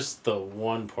not just the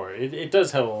one part. It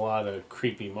does have a lot of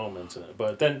creepy moments in it.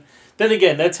 But then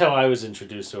again, that's how I was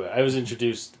introduced to it. I was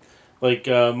introduced... like,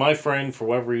 my friend, for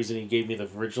whatever reason, he gave me the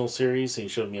original series, and he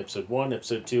showed me episode 1,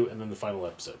 episode 2, and then the final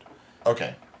episode.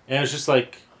 Okay. And it was just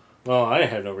like, well, I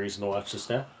have no reason to watch this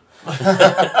now.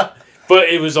 But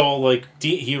it was all like,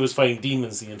 he was fighting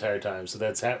demons the entire time, so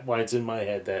that's why it's in my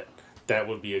head that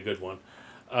would be a good one.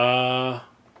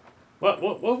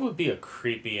 What would be a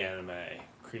creepy anime?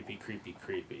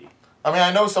 Creepy. I mean,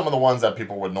 I know some of the ones that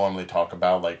people would normally talk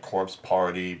about, like Corpse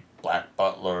Party, Black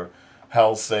Butler,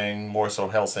 Hellsing, more so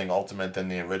Hellsing Ultimate than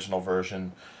the original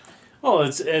version. Well,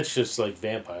 it's just like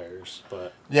vampires,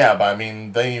 but Yeah, but I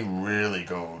mean, they really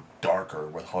go darker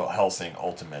with Hellsing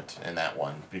Ultimate in that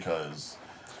one because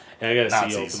yeah, I gotta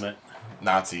Nazis. see Ultimate.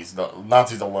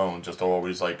 Nazis alone just are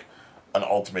always like an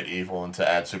ultimate evil, and to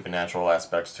add supernatural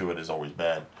aspects to it is always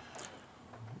bad.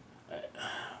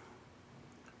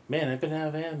 Man, I've been out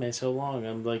of anime so long.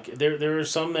 I'm like, there are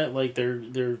some that like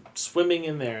they're swimming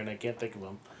in there, and I can't think of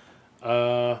them.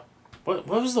 What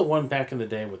was the one back in the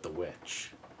day with the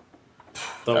witch?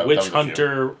 The Witch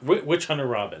Hunter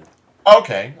Robin.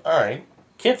 Okay, all right.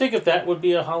 Can't think if that would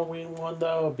be a Halloween one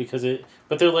though, because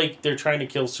but they're trying to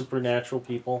kill supernatural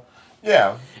people.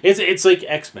 Yeah. It's like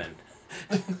X-Men,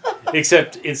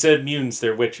 except instead of mutants,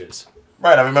 they're witches.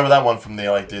 Right, I remember that one from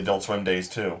the Adult Swim days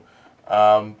too.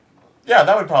 Yeah,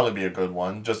 that would probably be a good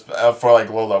one, just for like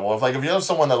low level. If you have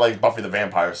someone that likes Buffy the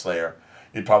Vampire Slayer,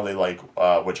 you'd probably like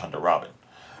Witch Hunter Robin.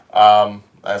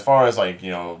 As far as like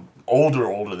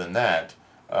older than that,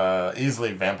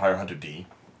 easily Vampire Hunter D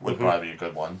would probably be a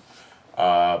good one.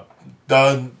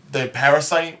 The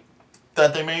Parasite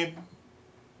that they made,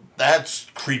 that's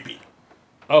creepy.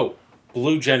 Oh,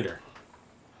 Blue Gender.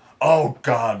 Oh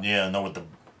God, yeah, no,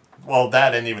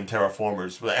 that and even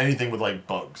Terraformers, anything with like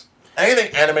bugs.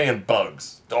 Anything anime and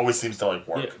bugs always seems to like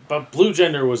work. Yeah, but Blue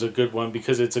Gender was a good one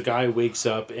because it's a guy who wakes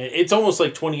up. It's almost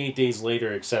like 28 Days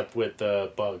Later, except with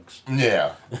bugs.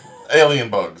 Yeah, alien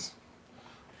bugs.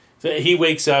 So he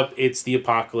wakes up. It's the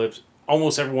apocalypse.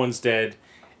 Almost everyone's dead,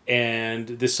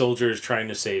 and the soldier is trying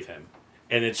to save him.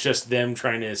 And it's just them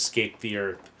trying to escape the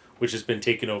Earth, which has been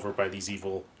taken over by these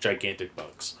evil, gigantic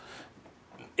bugs.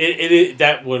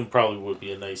 That one probably would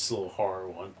be a nice little horror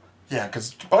one. Yeah,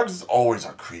 because bugs always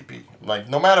are creepy. Like,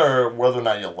 no matter whether or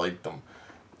not you like them.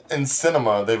 In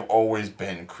cinema, they've always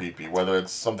been creepy. Whether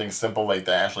it's something simple like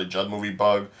the Ashley Judd movie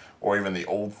Bug, or even the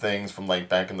old things from, like,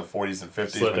 back in the 40s and 50s.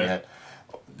 Slither. When you had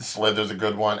Slither's a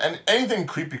good one. And anything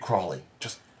creepy crawly.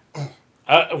 Just...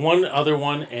 One other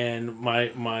one, and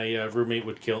my roommate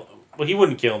would kill... Well, he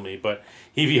wouldn't kill me, but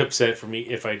he'd be upset for me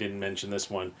if I didn't mention this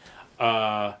one.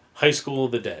 High School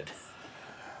of the Dead.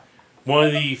 One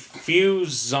of the few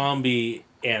zombie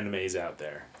animes out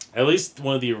there. At least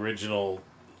one of the original,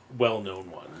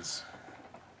 well-known ones.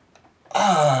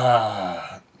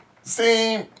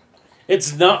 See...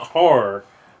 It's not horror,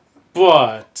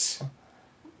 but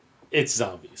it's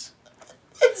zombies.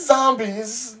 It's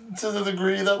zombies to the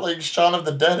degree that, like, Shaun of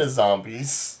the Dead is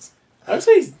zombies. I would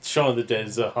say Shaun of the Dead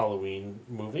is a Halloween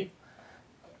movie.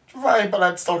 Right, but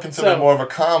I'd still consider it more of a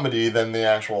comedy than the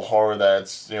actual horror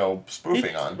that's,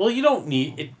 spoofing on. Well, you don't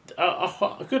need...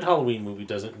 A good Halloween movie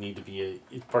doesn't need to be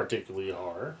particularly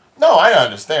horror. No, I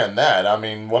understand that. I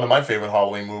mean, one of my favorite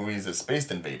Halloween movies is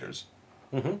Space Invaders.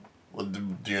 Mm-hmm. Well,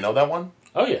 do you know that one?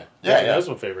 Oh, yeah. Yeah. That was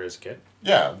my favorite as a kid.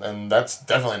 Yeah, and that's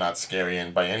definitely not scary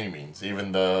and by any means.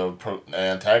 Even the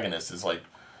antagonist is like,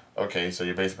 okay, so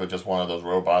you're basically just one of those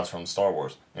robots from Star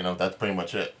Wars. That's pretty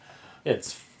much it. Yeah,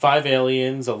 it's 5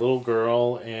 aliens, a little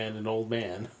girl, and an old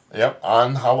man. Yep,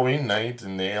 on Halloween night,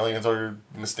 and the aliens are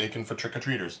mistaken for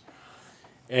trick-or-treaters.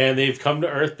 And they've come to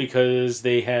Earth because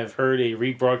they have heard a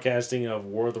rebroadcasting of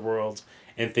War of the Worlds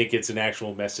and think it's an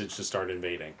actual message to start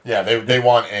invading. Yeah, they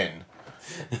want in.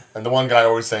 And the one guy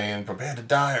always saying, "Prepare to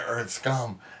die, Earth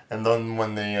scum." And then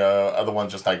when the other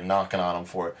one's just like knocking on him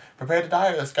for it, "Prepare to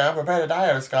die, Earth scum, prepare to die,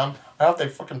 Earth scum." I hope they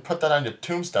fucking put that on your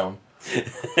tombstone.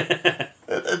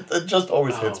 It just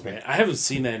always hits me. Man. I haven't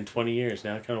seen that in 20 years.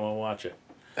 Now I kind of want to watch it.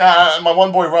 My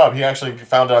one boy Rob, he actually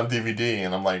found it on DVD,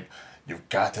 and I'm like, "You've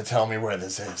got to tell me where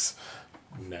this is."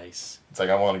 Nice. It's like,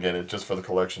 I want to get it just for the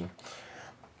collection.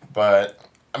 But,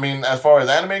 I mean, as far as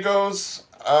anime goes,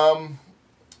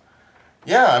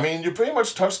 yeah, I mean, you pretty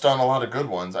much touched on a lot of good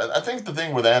ones. I think the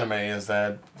thing with anime is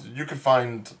that you could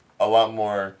find a lot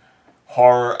more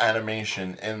horror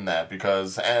animation in that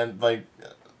because, anime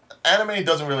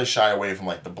doesn't really shy away from,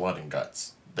 like, the blood and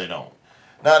guts. They don't.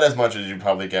 Not as much as you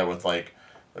probably get with, like,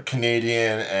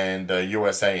 Canadian and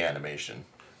USA animation.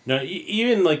 No,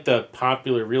 even, like, the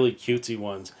popular, really cutesy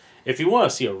ones. If you want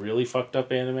to see a really fucked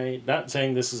up anime, not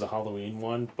saying this is a Halloween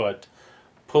one, but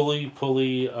Pulley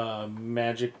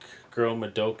Magic Girl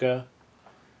Madoka.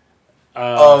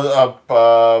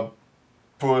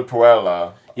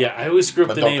 Puella. Yeah, I always screw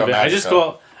up the name of it. I just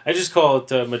call it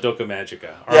Madoka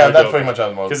Magica. Yeah, Madoka, that's pretty much how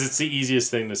the most. Because it's the easiest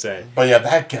thing to say. But yeah,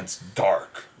 that gets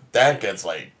dark. That gets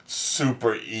like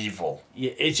super evil.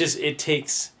 Yeah, it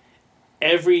takes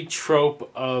every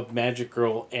trope of Magic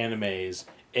Girl animes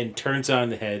and turns it on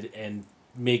the head and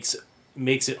makes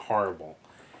it horrible.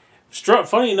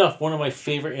 Funny enough, one of my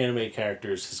favorite anime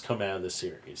characters has come out of this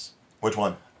series. Which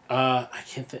one? I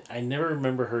can't think. I never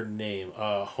remember her name.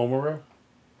 Homura?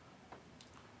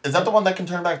 Is that the one that can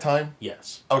turn back time?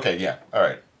 Yes. Okay, yeah. All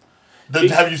right.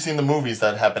 Have you seen the movies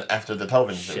that happen after the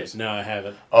television series? No, I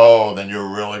haven't. Oh, then you're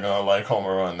really going to like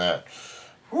Homura on that.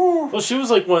 Whew. Well, she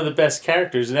was like one of the best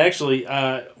characters. And actually,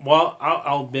 well,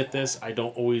 I'll admit this, I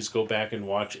don't always go back and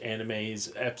watch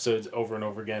anime's episodes over and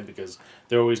over again because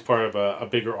they're always part of a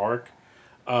bigger arc.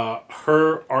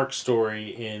 Her arc story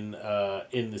in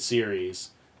the series,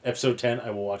 episode 10,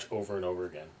 I will watch over and over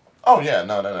again. Oh, yeah.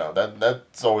 No.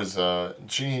 That's always...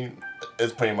 she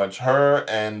is pretty much her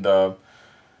and the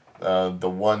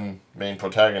one main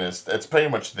protagonist. It's pretty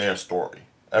much their story.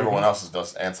 Everyone else is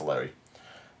just ancillary.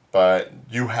 But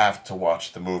you have to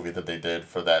watch the movie that they did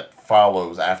for that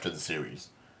follows after the series.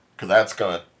 Because that's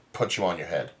going to put you on your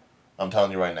head. I'm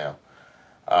telling you right now.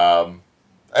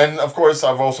 And, of course,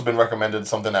 I've also been recommended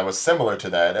something that was similar to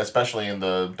that, especially in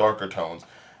the darker tones,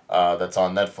 that's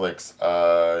on Netflix,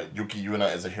 Yuki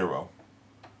Yuna is a Hero.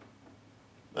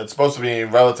 It's supposed to be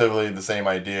relatively the same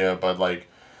idea, but, like,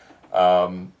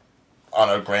 on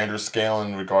a grander scale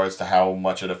in regards to how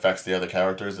much it affects the other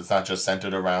characters. It's not just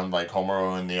centered around, like,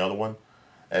 Homura and the other one.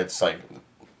 It's, like,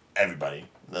 everybody.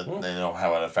 They know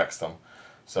how it affects them.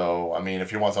 So, I mean,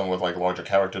 if you want something with, like, larger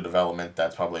character development,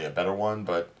 that's probably a better one,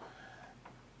 but...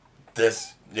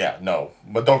 This, yeah, no.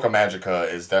 Madoka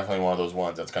Magica is definitely one of those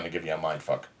ones that's going to give you a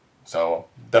mindfuck. So,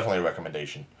 definitely a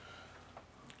recommendation.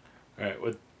 Alright,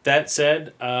 with that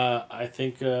said, I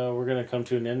think we're going to come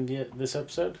to an end this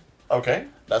episode. Okay,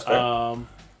 that's fair.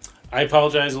 I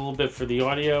apologize a little bit for the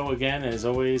audio, again, as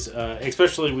always.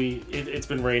 Especially, it's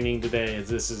been raining today.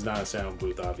 This is not a sound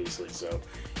booth, obviously, so...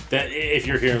 that if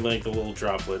you're hearing, like, the little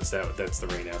droplets, that's the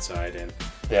rain outside. And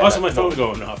yeah, also, my phone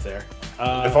going off there.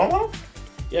 The phone went off?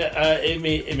 Yeah, it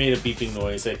made a beeping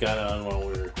noise that got on while we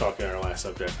were talking our last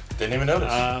subject. Didn't even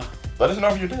notice. Let us know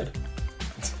if you did.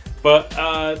 But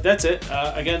that's it.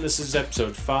 Again, this is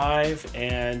episode 5,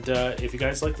 and if you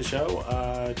guys like the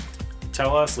show,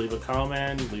 tell us, leave a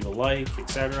comment, leave a like,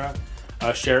 etc.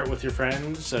 Share it with your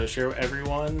friends, share it with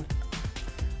everyone.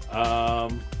 I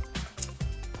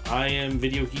am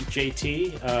Video Geek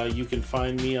JT. You can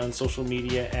find me on social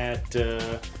media at...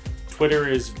 Twitter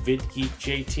is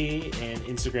VidGeekJT and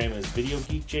Instagram is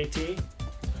VideoGeekJT.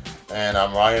 And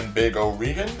I'm Ryan Big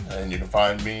O'Regan, and you can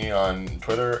find me on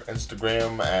Twitter,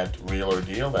 Instagram at Real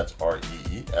Ordeal. That's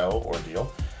REEL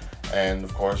Ordeal. And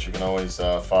of course, you can always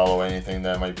follow anything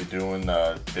that I might be doing.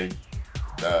 Big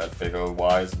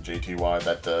O-Wise and JT-Wise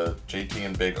at the JT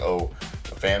and Big O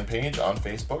fan page on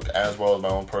Facebook, as well as my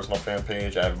own personal fan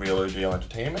page at Real Ordeal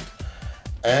Entertainment.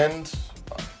 And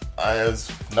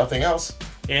as nothing else.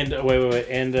 And wait,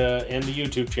 and the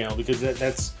YouTube channel, because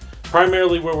that's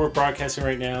primarily where we're broadcasting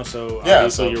right now. So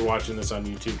obviously you're watching this on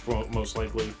YouTube most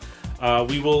likely.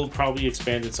 We will probably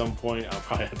expand at some point. I'll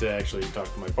probably have to actually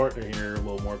talk to my partner here a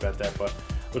little more about that, but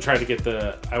we'll try to get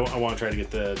I want to try to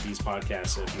get these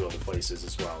podcasts in a few other places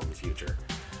as well in the future.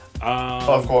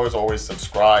 Of course, always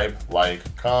subscribe,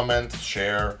 like, comment,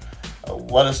 share.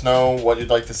 Let us know what you'd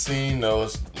like to see. Know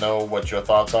what your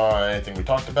thoughts are on anything we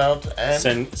talked about. And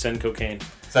send cocaine.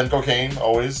 Send cocaine,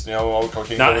 always. You know, all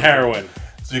cocaine. Not heroin.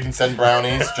 So you can send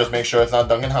brownies. Just make sure it's not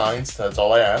Duncan Hines. That's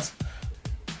all I ask.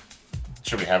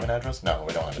 Should we have an address? No,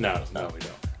 we don't have an address. No, we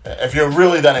don't. If you're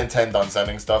really that intent on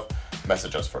sending stuff,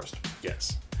 message us first.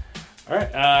 Yes. All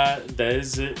right. That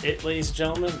is it, ladies and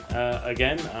gentlemen.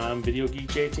 Again, I'm Video Geek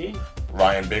JT.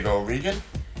 Ryan Big O'Regan.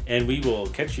 And we will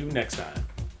catch you next time.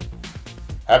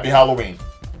 Happy Halloween.